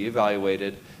room to be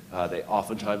evaluated. They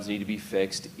oftentimes need to be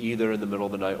fixed either in the middle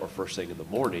of the night or first thing in the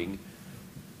morning.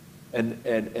 And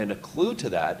a clue to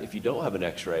that, if you don't have an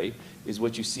x-ray, is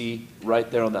what you see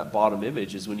right there on that bottom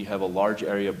image is when you have a large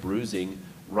area of bruising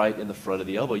right in the front of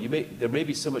the elbow. There may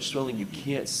be so much swelling you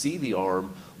can't see the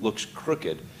arm, looks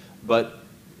crooked. But,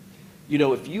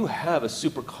 if you have a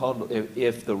supracondylar,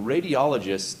 if the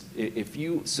radiologist, if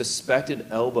you suspect an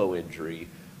elbow injury,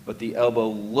 but the elbow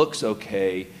looks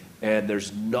okay and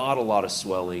there's not a lot of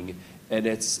swelling, and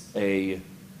it's a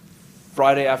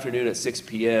Friday afternoon at 6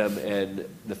 p.m. and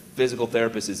the physical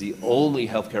therapist is the only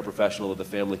healthcare professional that the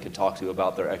family can talk to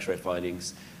about their x-ray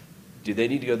findings, do they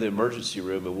need to go to the emergency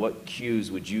room, and what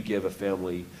cues would you give a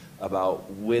family about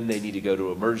when they need to go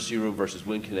to an emergency room versus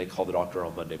when can they call the doctor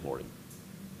on Monday morning?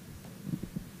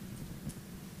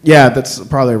 Yeah, that's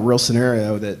probably a real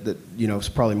scenario that is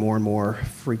probably more and more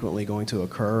frequently going to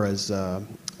occur as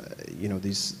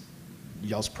these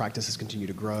y'all's practices continue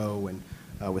to grow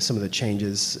and with some of the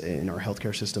changes in our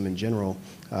healthcare system in general.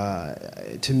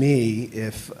 To me,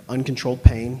 if uncontrolled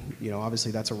pain,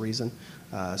 obviously that's a reason.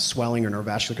 Swelling or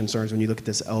neurovascular concerns, when you look at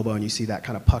this elbow and you see that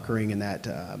kind of puckering and that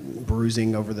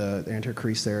bruising over the anterior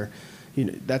crease there,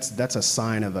 that's a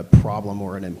sign of a problem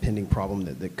or an impending problem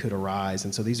that could arise.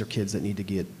 And so these are kids that need to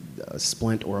get a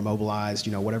splint or immobilized,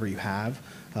 whatever you have.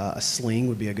 A sling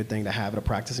would be a good thing to have at a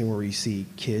practicing where you see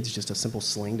kids, just a simple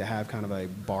sling to have, kind of a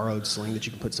borrowed sling that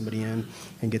you can put somebody in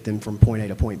and get them from point A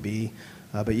to point B.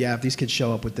 But yeah, if these kids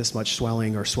show up with this much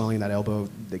swelling or swelling in that elbow,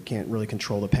 they can't really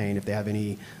control the pain. If they have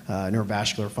any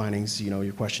neurovascular findings,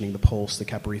 you're questioning the pulse, the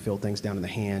capillary-filled things down in the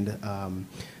hand.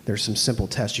 There's some simple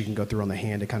tests you can go through on the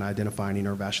hand to kind of identify any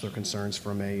neurovascular concerns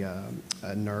from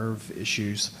a nerve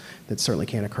issues that certainly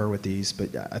can occur with these.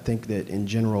 But I think that in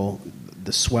general,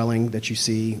 the swelling that you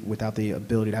see without the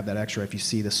ability to have that x-ray, if you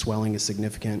see the swelling is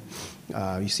significant,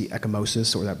 you see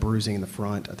ecchymosis or that bruising in the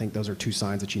front, I think those are two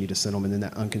signs that you need to send them, and then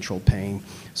that uncontrolled pain.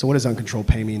 So what does uncontrolled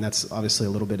pain mean? That's obviously a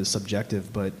little bit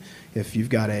subjective, but if you've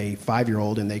got a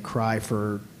 5-year-old and they cry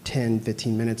for 10,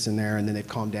 15 minutes in there and then they've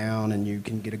calmed down and you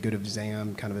can get a good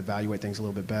exam, kind of evaluate things a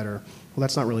little bit better, well,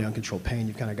 that's not really uncontrolled pain.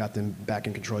 You've kind of got them back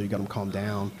in control, you got them calmed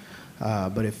down.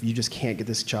 But if you just can't get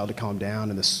this child to calm down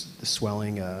and the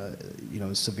swelling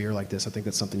is severe like this, I think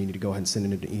that's something you need to go ahead and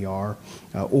send into the ER.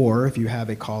 Or if you have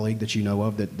a colleague that you know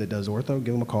of that does ortho,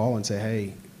 give them a call and say,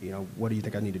 hey, what do you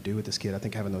think I need to do with this kid? I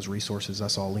think having those resources,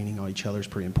 us all leaning on each other is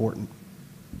pretty important.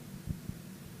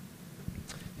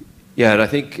 Yeah, and I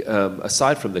think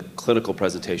aside from the clinical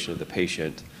presentation of the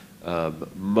patient,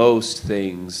 most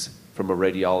things from a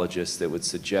radiologist that would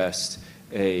suggest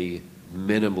a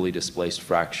minimally displaced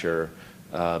fracture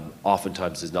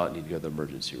oftentimes does not need to go to the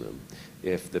emergency room.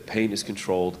 If the pain is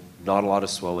controlled, not a lot of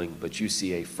swelling, but you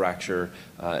see a fracture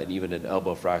and even an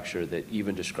elbow fracture that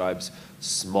even describes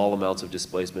small amounts of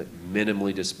displacement,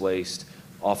 minimally displaced,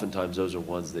 oftentimes those are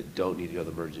ones that don't need to go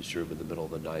to the emergency room in the middle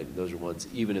of the night. And those are ones,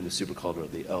 even in the supracondylar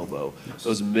of the elbow, yes.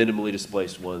 Those minimally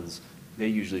displaced ones, they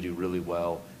usually do really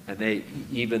well. And they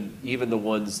even the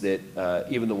one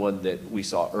that we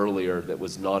saw earlier that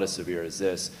was not as severe as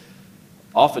this,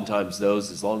 oftentimes those,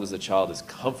 as long as the child is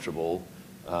comfortable,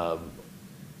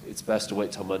 it's best to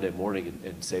wait till Monday morning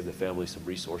and save the family some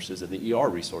resources and the ER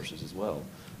resources as well.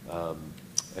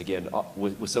 Again,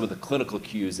 with some of the clinical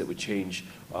cues that would change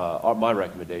my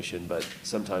recommendation, but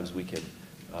sometimes we can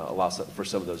allow for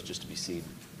some of those just to be seen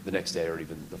the next day or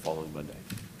even the following Monday.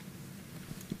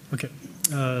 Okay,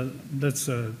 let's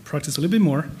practice a little bit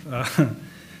more.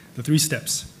 the 3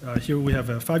 steps. Here we have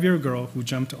a 5-year-old girl who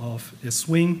jumped off a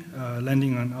swing,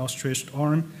 landing on an outstretched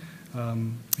arm.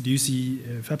 Do you see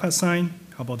a fat pad sign?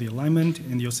 How about the alignment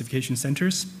and the ossification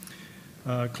centers?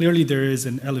 Clearly, there is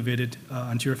an elevated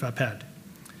anterior fat pad.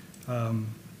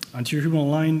 Anterior humeral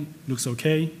line looks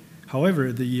okay.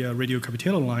 However, the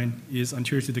radiocapitellar line is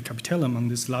anterior to the capitellum on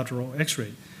this lateral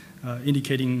X-ray,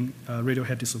 indicating radial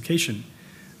head dislocation.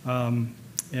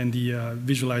 And the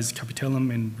visualized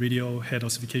capitellum and radial head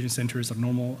ossification centers are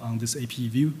normal on this AP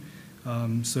view.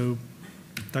 So,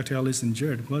 Dr. Ellis and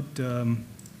Gerad, what, I'm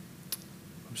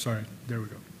sorry, there we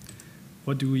go.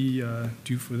 What do we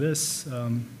do for this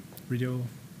radial?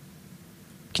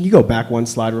 Can you go back one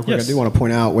slide real quick? Yes. I do want to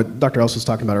point out what Dr. Ellis was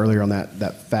talking about earlier on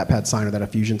that fat pad sign or that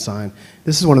effusion sign.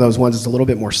 This is one of those ones that's a little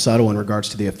bit more subtle in regards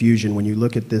to the effusion. When you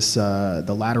look at this,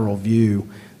 the lateral view,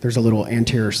 there's a little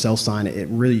anterior cell sign.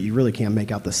 You really can't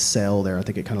make out the cell there. I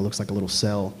think it kind of looks like a little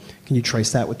cell. Can you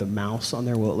trace that with the mouse on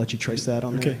there? Will it let you trace that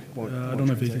on there? Okay. I don't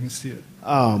know if you can see it.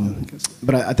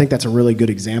 But I think that's a really good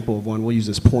example of one. We'll use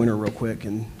this pointer real quick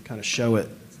and kind of show it.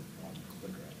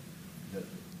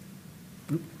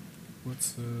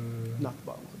 What's Not the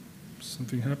bottom one.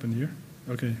 something happened here?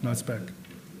 Okay, now it's back.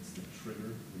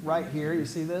 Right here, you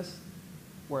see this?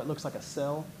 Where it looks like a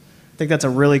cell? I think that's a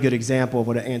really good example of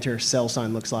what an anterior cell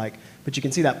sign looks like. But you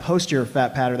can see that posterior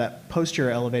fat pad or that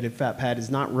posterior elevated fat pad is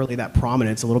not really that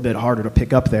prominent. It's a little bit harder to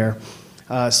pick up there.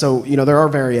 So, there are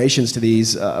variations to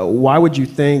these. Why would you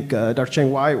think, Dr.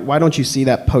 Chang, why don't you see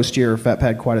that posterior fat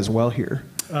pad quite as well here?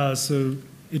 So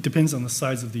it depends on the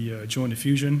size of the joint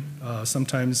effusion.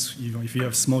 Sometimes, if you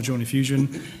have small joint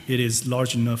effusion, it is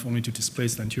large enough only to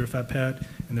displace the anterior fat pad,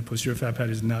 and the posterior fat pad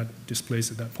is not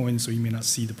displaced at that point, so you may not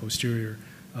see the posterior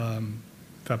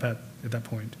fat pad at that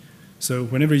point. So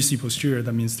whenever you see posterior,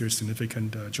 that means there's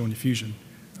significant joint effusion.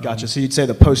 Gotcha. So you'd say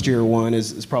the posterior one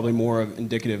is probably more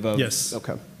indicative of... Yes.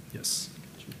 Okay. Yes.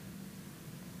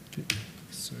 Okay.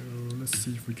 So let's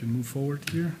see if we can move forward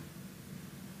here.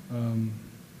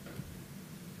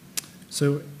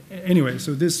 So anyway,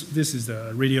 so this is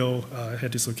the radial head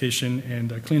dislocation,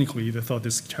 and clinically they thought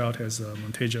this child has a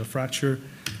Monteggia fracture,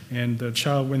 and the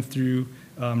child went through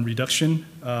reduction,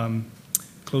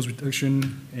 closed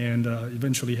reduction, and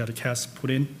eventually had a cast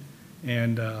put in,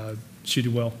 and she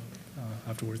did well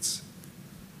afterwards.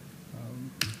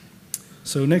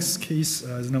 So next case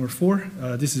is number 4.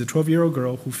 This is a 12-year-old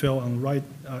girl who fell on the right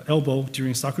elbow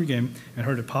during a soccer game and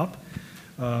heard a pop.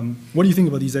 What do you think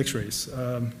about these x-rays?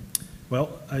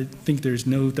 Well, I think there's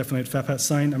no definite fat pad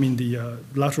sign. I mean, the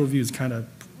lateral view is kind of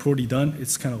poorly done.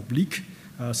 It's kind of oblique,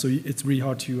 so it's really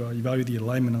hard to evaluate the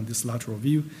alignment on this lateral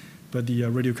view. But the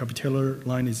radiocapitellar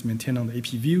line is maintained on the AP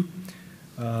view.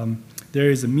 There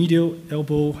is a medial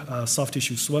elbow soft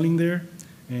tissue swelling there.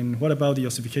 And what about the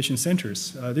ossification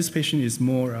centers? This patient is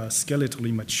more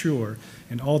skeletally mature,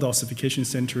 and all the ossification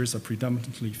centers are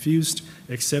predominantly fused,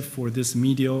 except for this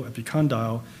medial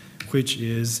epicondyle, which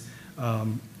is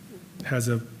has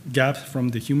a gap from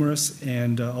the humerus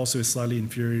and also is slightly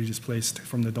inferiorly displaced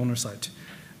from the donor site.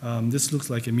 This looks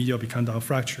like a medial epicondyle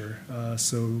fracture.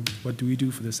 So what do we do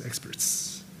for this,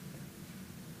 experts?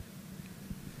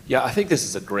 Yeah, I think this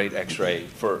is a great X-ray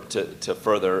to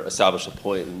further establish a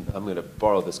point, and I'm going to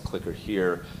borrow this clicker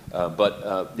here.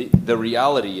 But the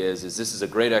reality is this is a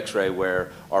great X-ray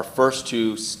where our first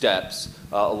 2 steps,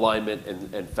 alignment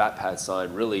and fat pad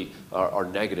sign, really are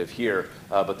negative here.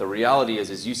 But the reality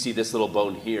is you see this little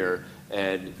bone here,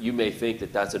 and you may think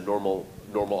that that's a normal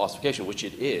ossification, which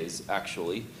it is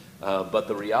actually. But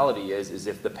the reality is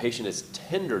if the patient is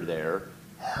tender there,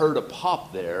 heard a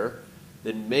pop there,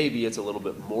 then maybe it's a little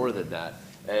bit more than that.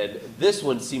 And this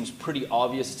one seems pretty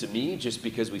obvious to me just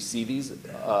because we see these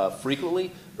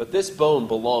frequently, but this bone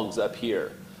belongs up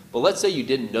here. But let's say you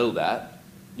didn't know that.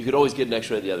 You could always get an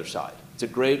x-ray on the other side. It's a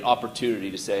great opportunity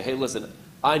to say, hey, listen,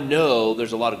 I know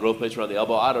there's a lot of growth plates around the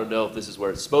elbow. I don't know if this is where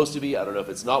it's supposed to be. I don't know if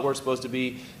it's not where it's supposed to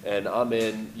be. And I'm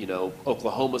in,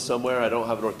 Oklahoma somewhere. I don't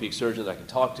have an orthopedic surgeon that I can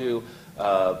talk to.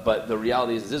 But the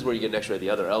reality is this is where you get an x-ray of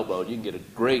the other elbow, and you can get a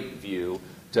great view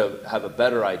to have a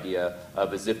better idea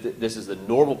of as if this is the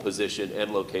normal position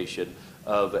and location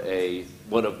of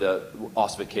one of the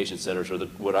ossification centers, or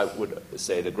what I would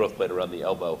say the growth plate around the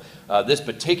elbow. This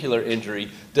particular injury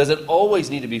doesn't always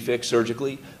need to be fixed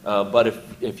surgically, but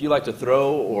if you like to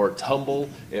throw or tumble,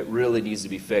 it really needs to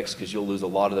be fixed because you'll lose a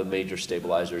lot of the major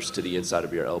stabilizers to the inside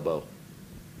of your elbow.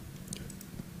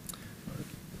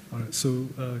 All right, so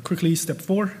quickly, step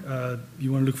 4,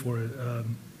 you want to look for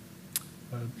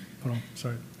hold on,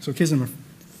 sorry. So case number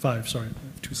 5, sorry, I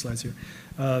have 2 slides here.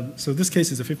 So this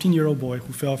case is a 15-year-old boy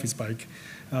who fell off his bike.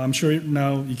 I'm sure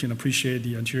now you can appreciate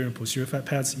the anterior and posterior fat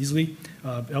pads easily.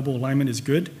 Elbow alignment is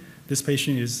good. This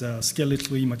patient is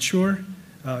skeletally mature,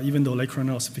 even though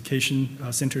coronal ossification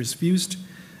center is fused.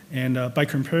 And by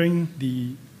comparing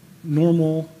the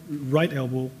normal right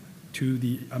elbow to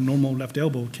the abnormal left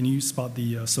elbow, can you spot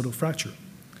the subtle fracture?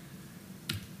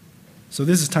 So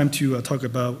this is time to talk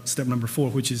about step number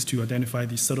 4, which is to identify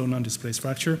the subtle non-displaced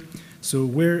fracture. So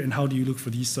where and how do you look for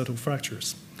these subtle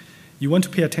fractures? You want to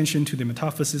pay attention to the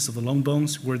metaphysis of the long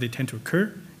bones where they tend to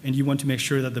occur, and you want to make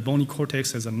sure that the bony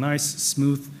cortex has a nice,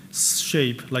 smooth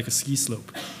shape like a ski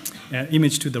slope.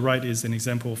 Image to the right is an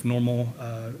example of normal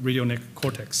radial neck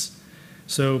cortex.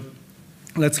 So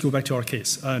let's go back to our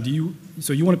case.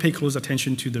 So you want to pay close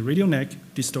attention to the radial neck,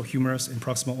 distal humerus, and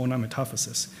proximal ulnar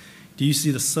metaphysis. Do you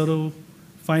see the subtle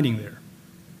finding there?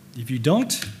 If you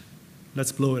don't,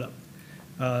 let's blow it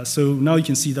up. So now you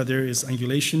can see that there is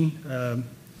angulation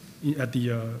at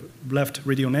the left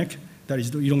radial neck that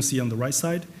you don't see on the right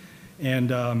side.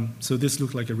 And so this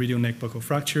looks like a radial neck buccal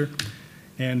fracture.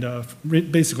 And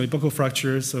basically, buccal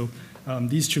fracture, so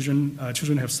these children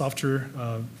have softer,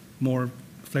 more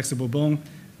flexible bone.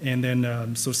 And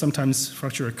then, so sometimes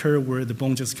fracture occur where the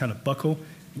bone just kind of buckle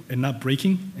and not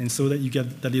breaking, and so that you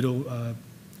get that little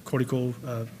cortical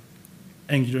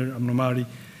angular abnormality.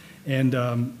 And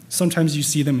sometimes you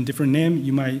see them in different names.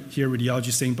 You might hear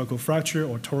radiology saying buccal fracture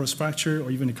or torus fracture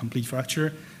or even a complete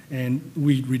fracture, and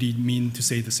we really mean to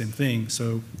say the same thing,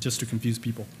 so just to confuse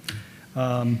people.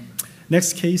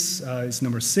 Next case is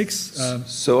number 6.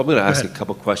 So I'm going to ask a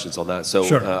couple questions on that. So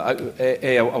sure.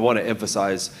 I want to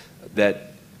emphasize that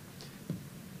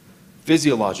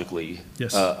physiologically,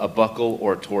 yes. A buccal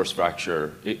or a torus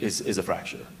fracture is a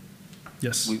fracture.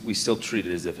 Yes. We still treat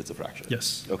it as if it's a fracture.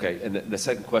 Yes. Okay, and the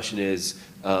second question is,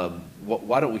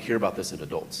 why don't we hear about this in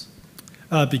adults?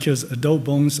 Because adult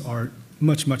bones are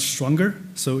much, much stronger.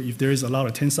 So if there is a lot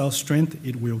of tensile strength,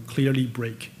 it will clearly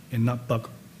break and not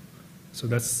buckle. So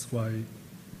that's why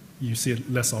you see it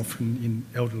less often in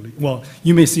elderly. Well,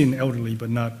 you may see it in elderly, but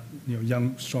not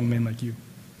young, strong men like you.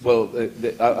 Well,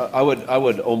 I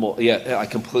would almost, yeah, I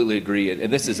completely agree.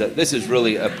 And this is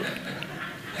really a,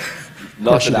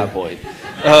 not to that point.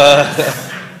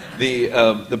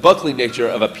 The buckling nature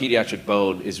of a pediatric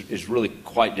bone is really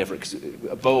quite different.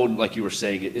 Because a bone, like you were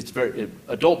saying,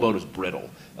 adult bone is brittle.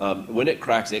 When it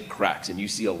cracks, and you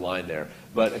see a line there.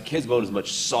 But a kid's bone is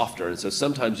much softer, and so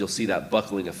sometimes you'll see that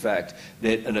buckling effect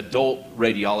that an adult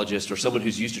radiologist or someone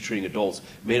who's used to treating adults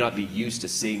may not be used to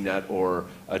seeing that or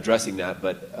addressing that.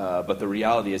 But the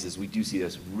reality is we do see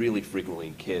this really frequently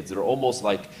in kids that are almost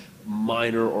like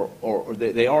minor or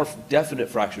they are definite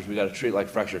fractures. We got to treat like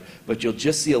fracture, but you'll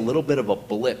just see a little bit of a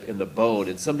blip in the bone,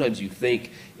 and sometimes you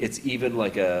think it's even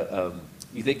like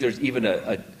you think there's even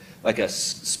like a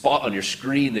spot on your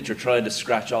screen that you're trying to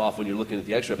scratch off when you're looking at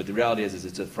the x-ray, but the reality is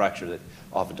it's a fracture that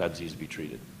oftentimes needs to be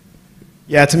treated.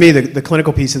 Yeah, to me, the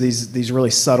clinical piece of these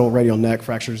really subtle radial neck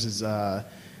fractures is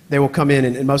they will come in,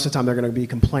 and most of the time they're going to be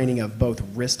complaining of both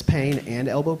wrist pain and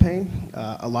elbow pain.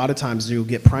 A lot of times you'll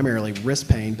get primarily wrist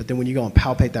pain, but then when you go and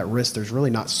palpate that wrist, there's really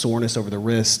not soreness over the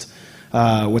wrist.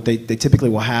 What they typically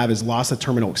will have is loss of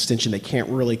terminal extension. They can't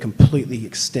really completely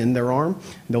extend their arm.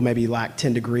 They'll maybe lack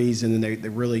 10 degrees, and then they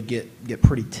really get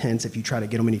pretty tense if you try to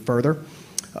get them any further.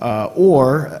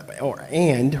 Rather,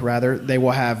 they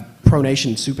will have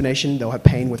pronation, supination. They'll have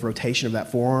pain with rotation of that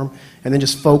forearm, and then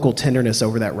just focal tenderness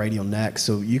over that radial neck.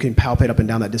 So you can palpate up and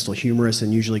down that distal humerus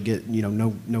and usually get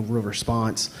no real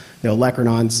response.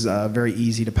 Olecranon's very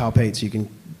easy to palpate, so you can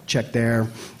check there,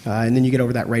 and then you get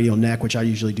over that radial neck, which I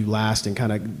usually do last, and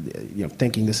kind of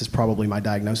thinking this is probably my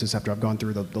diagnosis after I've gone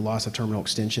through the loss of terminal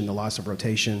extension, the loss of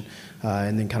rotation,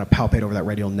 and then kind of palpate over that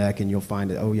radial neck, and you'll find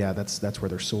that, oh yeah, that's where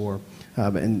they're sore.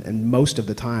 And most of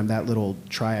the time, that little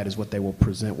triad is what they will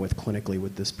present with clinically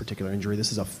with this particular injury.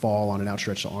 This is a fall on an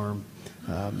outstretched arm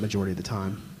majority of the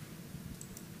time.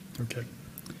 Okay.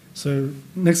 So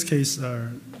next case,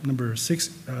 number 6.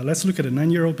 Let's look at a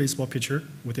 9-year-old baseball pitcher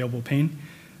with elbow pain.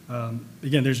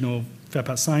 Again, there's no fat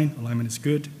pad sign, alignment is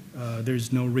good.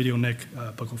 There's no radial neck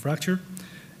buccal fracture.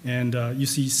 And you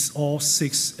see all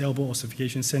 6 elbow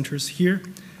ossification centers here.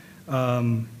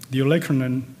 The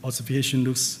olecranon ossification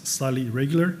looks slightly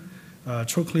irregular.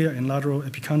 Trochlea and lateral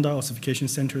epicondyle ossification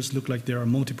centers look like there are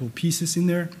multiple pieces in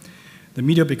there. The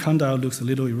medial epicondyle looks a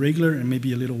little irregular and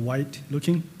maybe a little white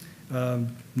looking.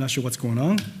 Not sure what's going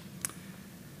on.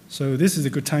 So this is a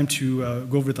good time to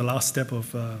go over the last step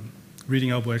of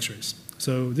reading elbow x-rays.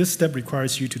 So this step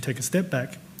requires you to take a step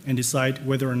back and decide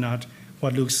whether or not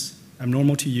what looks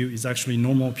abnormal to you is actually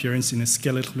normal appearance in a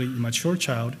skeletally immature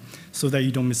child, so that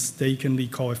you don't mistakenly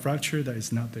call a fracture that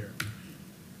is not there.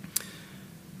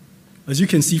 As you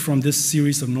can see from this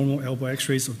series of normal elbow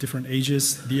x-rays of different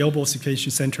ages, the elbow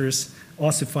ossification centers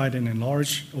ossified and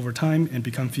enlarge over time and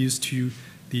become fused to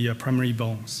the primary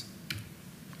bones.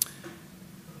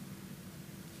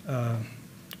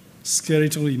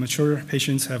 Skeletally immature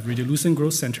patients have radiolucent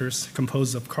growth centers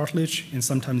composed of cartilage and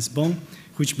sometimes bone,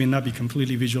 which may not be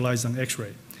completely visualized on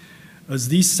x-ray. As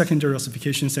these secondary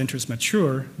ossification centers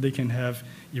mature, they can have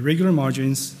irregular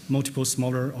margins, multiple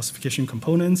smaller ossification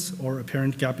components, or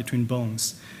apparent gap between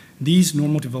bones. These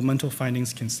normal developmental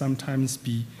findings can sometimes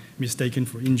be mistaken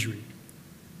for injury.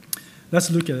 Let's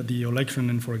look at the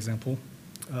olecranon, for example.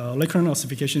 Olecranon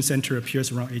ossification center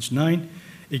appears around age 9.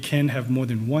 It can have more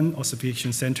than one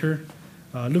ossification center.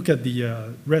 Look at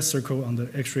the red circle on the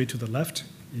x-ray to the left,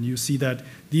 and you see that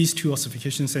these two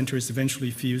ossification centers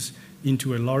eventually fuse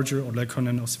into a larger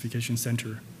olecranon ossification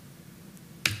center.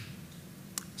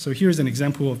 So here's an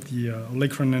example of the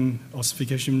olecranon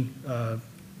ossification,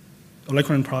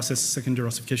 olecranon process secondary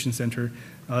ossification center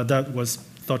that was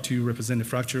thought to represent a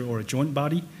fracture or a joint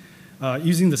body.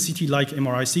 Using the CT-like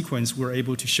MRI sequence, we're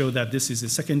able to show that this is a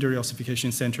secondary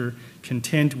ossification center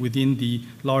contained within the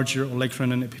larger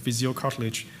olecranon epiphyseal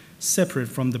cartilage, separate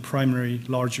from the primary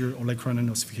larger olecranon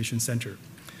ossification center.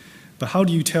 But how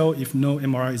do you tell if no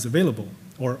MRI is available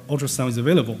or ultrasound is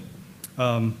available?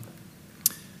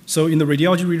 So in the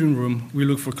radiology reading room, we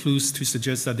look for clues to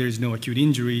suggest that there is no acute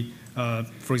injury,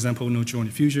 for example, no joint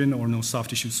effusion or no soft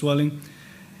tissue swelling.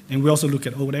 And we also look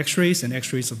at old x-rays and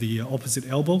x-rays of the opposite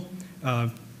elbow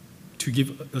to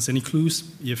give us any clues.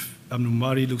 If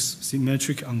abnormality looks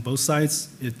symmetric on both sides,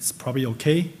 it's probably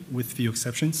okay with few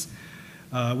exceptions.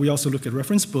 We also look at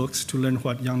reference books to learn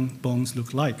what young bones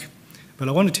look like. But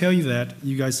I want to tell you that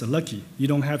you guys are lucky. You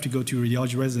don't have to go to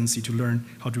radiology residency to learn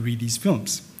how to read these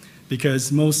films, because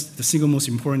the single most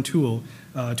important tool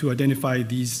to identify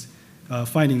these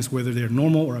findings, whether they're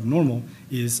normal or abnormal,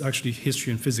 is actually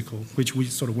history and physical, which we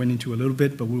sort of went into a little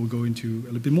bit, but we will go into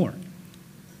a little bit more.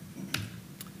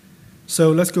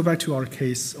 So let's go back to our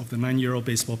case of the 9-year-old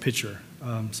baseball pitcher.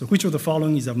 So which of the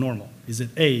following is abnormal? Is it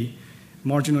A,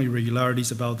 marginal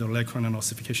irregularities about the olecranon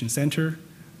ossification center,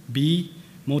 B,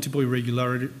 multiple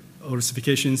irregular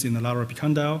ossifications in the lateral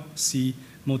epicondyle, C,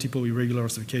 multiple irregular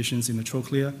ossifications in the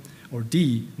trochlea, or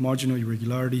D, marginal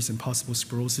irregularities and possible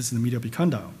sclerosis in the medial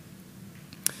epicondyle?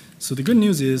 So the good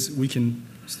news is we can,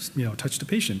 touch the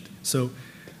patient. So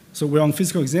we're on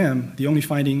physical exam. The only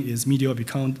finding is medial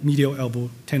elbow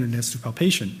tenderness to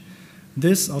palpation.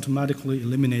 This automatically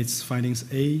eliminates findings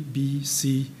A, B,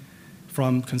 C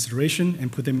from consideration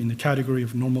and put them in the category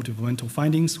of normal developmental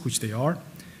findings, which they are.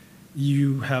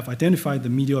 You have identified the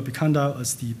medial epicondyle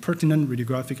as the pertinent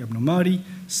radiographic abnormality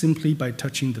simply by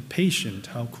touching the patient.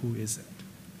 How cool is that?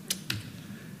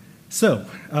 So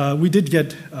we did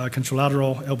get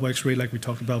contralateral elbow x-ray like we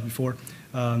talked about before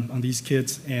on these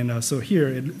kids. And so here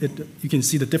you can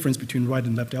see the difference between right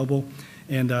and left elbow.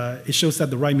 And it shows that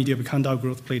the right medial epicondyle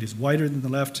growth plate is wider than the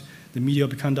left. The medial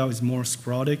epicondyle is more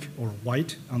sclerotic or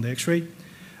white on the x-ray.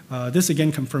 This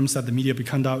again confirms that the medial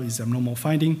epicondyle is abnormal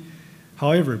finding.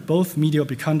 However, both medial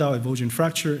epicondyle avulsion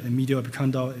fracture and medial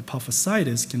epicondyle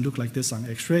apophysitis can look like this on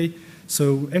x-ray.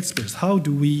 So experts, how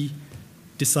do we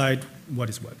decide what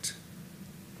is what?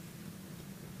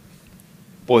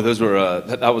 Boy, those were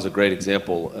that was a great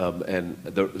example, and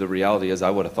the reality is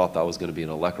I would have thought that was going to be an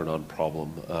olecranon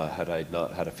problem had I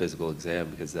not had a physical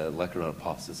exam, because the olecranon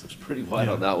apophysis looks pretty wide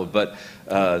on that one. But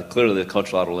clearly the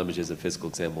contralateral images and physical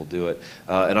exam will do it.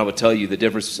 And I would tell you the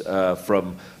difference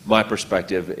from my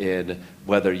perspective in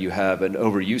whether you have an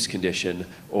overuse condition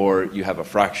or you have a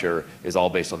fracture is all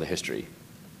based on the history.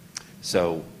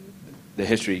 So the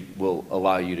history will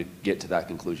allow you to get to that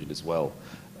conclusion as well.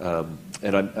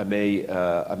 And I may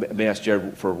ask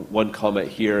Gerad for one comment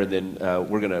here, and then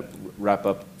we're going to wrap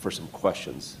up for some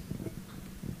questions.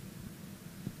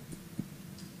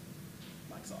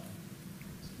 Mic's off.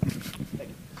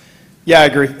 Yeah, I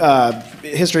agree.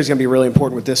 History is going to be really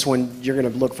important with this one. You're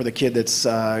going to look for the kid that's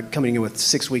coming in with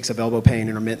 6 weeks of elbow pain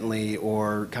intermittently,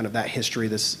 or kind of that history,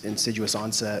 this insidious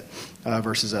onset,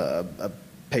 versus a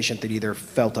patient that either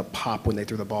felt a pop when they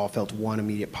threw the ball, felt one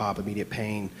immediate pop, immediate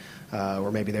pain,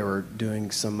 or maybe they were doing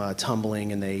some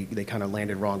tumbling and they kind of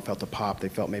landed wrong, felt a pop, they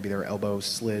felt maybe their elbow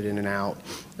slid in and out,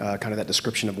 kind of that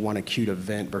description of one acute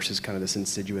event versus kind of this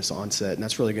insidious onset. And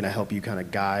that's really going to help you kind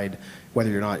of guide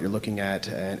whether or not you're looking at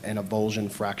an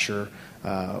avulsion fracture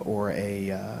or a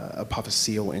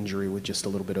apophyseal injury with just a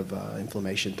little bit of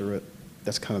inflammation through it.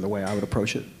 That's kind of the way I would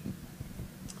approach it.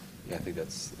 Yeah,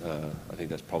 I think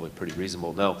that's probably pretty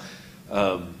reasonable. Now,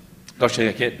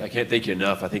 Dr. Chang, I can't thank you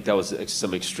enough. I think that was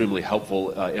some extremely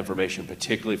helpful information,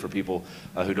 particularly for people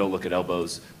who don't look at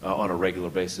elbows on a regular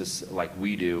basis like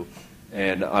we do.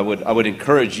 And I would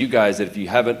encourage you guys that if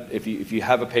you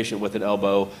have a patient with an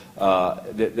elbow,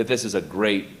 that this is a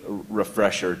great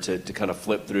refresher to kind of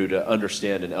flip through to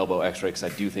understand an elbow X-ray, because I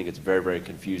do think it's very, very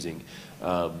confusing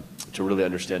to really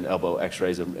understand elbow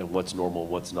X-rays and what's normal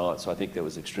and what's not. So I think that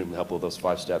was extremely helpful. Those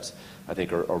 5 steps, I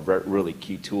think, are really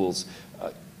key tools.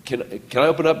 Can I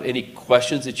open up any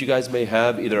questions that you guys may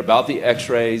have, either about the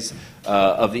X-rays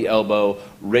of the elbow,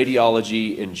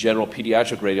 radiology in general,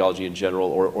 pediatric radiology in general,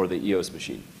 or the EOS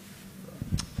machine?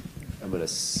 I'm going to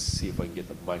see if I can get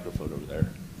the microphone over there.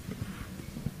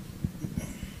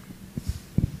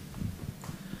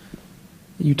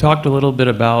 You talked a little bit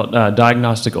about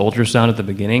diagnostic ultrasound at the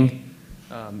beginning.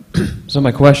 So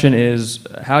my question is,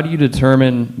 how do you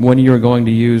determine when you're going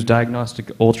to use diagnostic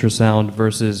ultrasound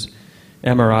versus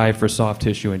MRI for soft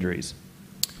tissue injuries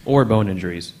or bone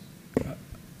injuries?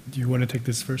 Do you want to take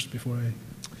this first before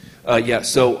I? Yeah,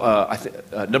 so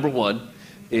number one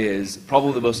is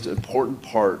probably the most important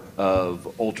part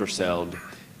of ultrasound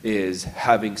is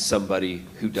having somebody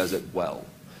who does it well.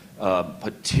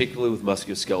 Particularly with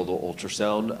musculoskeletal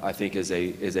ultrasound, I think is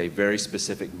a very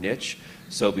specific niche.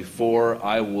 So before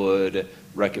I would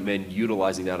recommend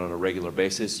utilizing that on a regular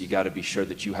basis, you got to be sure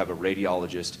that you have a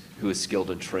radiologist who is skilled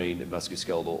and trained in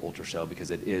musculoskeletal ultrasound, because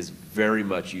it is very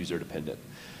much user dependent.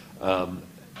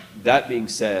 That being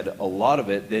said, a lot of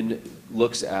it then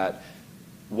looks at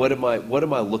what am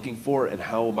I looking for, and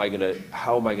how am I going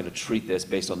to treat this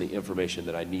based on the information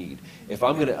that I need. If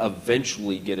I'm going to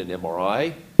eventually get an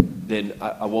MRI, then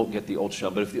I won't get the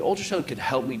ultrasound. But if the ultrasound can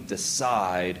help me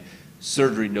decide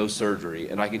surgery, no surgery,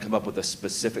 and I can come up with a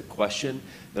specific question,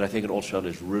 then I think an ultrasound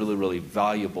is really, really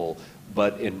valuable.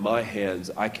 But in my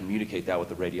hands, I communicate that with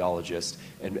the radiologist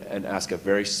and ask a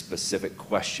very specific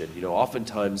question. You know,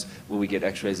 oftentimes when we get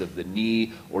x-rays of the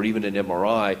knee or even an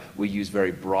MRI, we use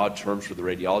very broad terms for the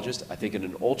radiologist. I think in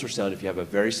an ultrasound, if you have a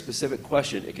very specific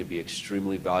question, it can be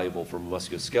extremely valuable from a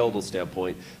musculoskeletal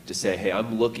standpoint to say, hey,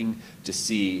 I'm looking to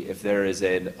see if there is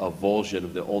an avulsion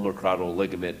of the ulnar crowdal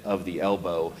ligament of the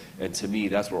elbow. And to me,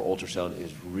 that's where ultrasound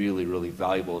is really, really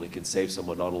valuable, and it can save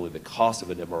someone not only the cost of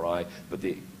an MRI, but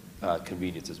the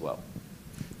convenience as well.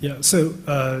 Yeah, so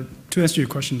to answer your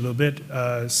question a little bit,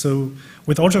 so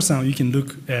with ultrasound, you can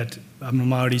look at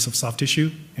abnormalities of soft tissue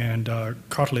and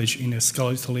cartilage in a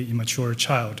skeletally immature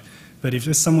child. But if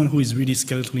it's someone who is really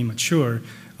skeletally mature,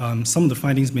 some of the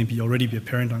findings may already be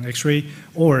apparent on X-ray,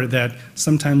 or that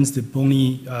sometimes the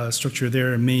bony structure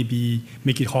there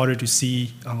make it harder to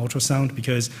see on ultrasound,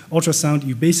 because ultrasound,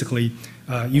 you basically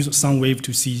use a sound wave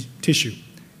to see tissue.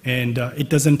 And it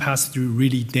doesn't pass through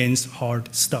really dense,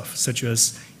 hard stuff, such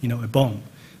as a bone.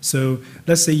 So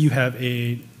let's say you have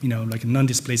like a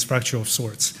non-displaced fracture of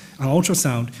sorts. On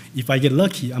ultrasound, if I get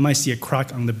lucky, I might see a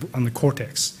crack on the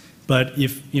cortex. But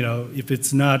if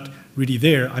it's not really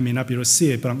there, I may not be able to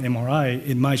see it. But on MRI,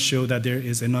 it might show that there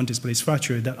is a non-displaced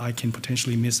fracture that I can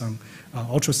potentially miss on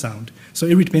ultrasound. So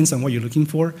it really depends on what you're looking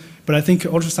for. But I think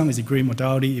ultrasound is a great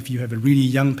modality if you have a really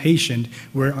young patient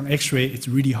where on X-ray it's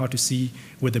really hard to see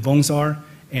where the bones are,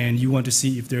 and you want to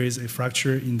see if there is a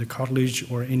fracture in the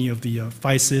cartilage or any of the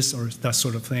physis or that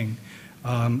sort of thing,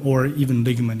 or even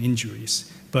ligament injuries.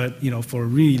 But for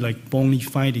really like bony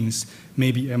findings,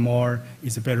 maybe MR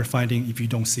is a better finding if you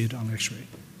don't see it on X-ray.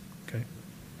 Okay.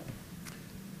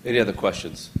 Any other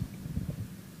questions?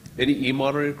 Any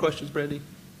e-moderator questions, Brandy?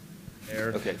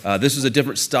 Okay. This was a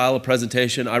different style of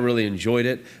presentation. I really enjoyed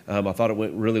it. I thought it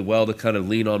went really well to kind of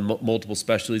lean on multiple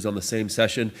specialties on the same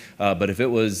session. But if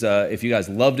you guys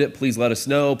loved it, please let us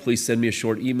know. Please send me a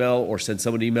short email or send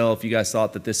someone an email. If you guys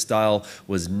thought that this style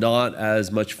was not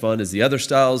as much fun as the other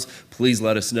styles, please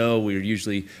let us know. We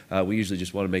usually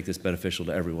just want to make this beneficial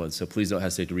to everyone. So please don't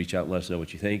hesitate to reach out and let us know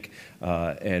what you think.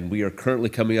 And we are currently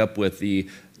coming up with the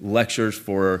lectures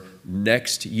for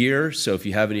next year. So if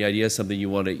you have any ideas, something you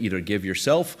want to either give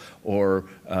yourself or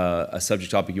a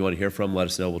subject topic you want to hear from, let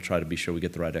us know. We'll try to be sure we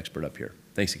get the right expert up here.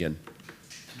 Thanks again.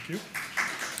 Thank you.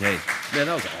 Hey, man,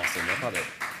 that was awesome. I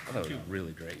thought it was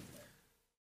really great.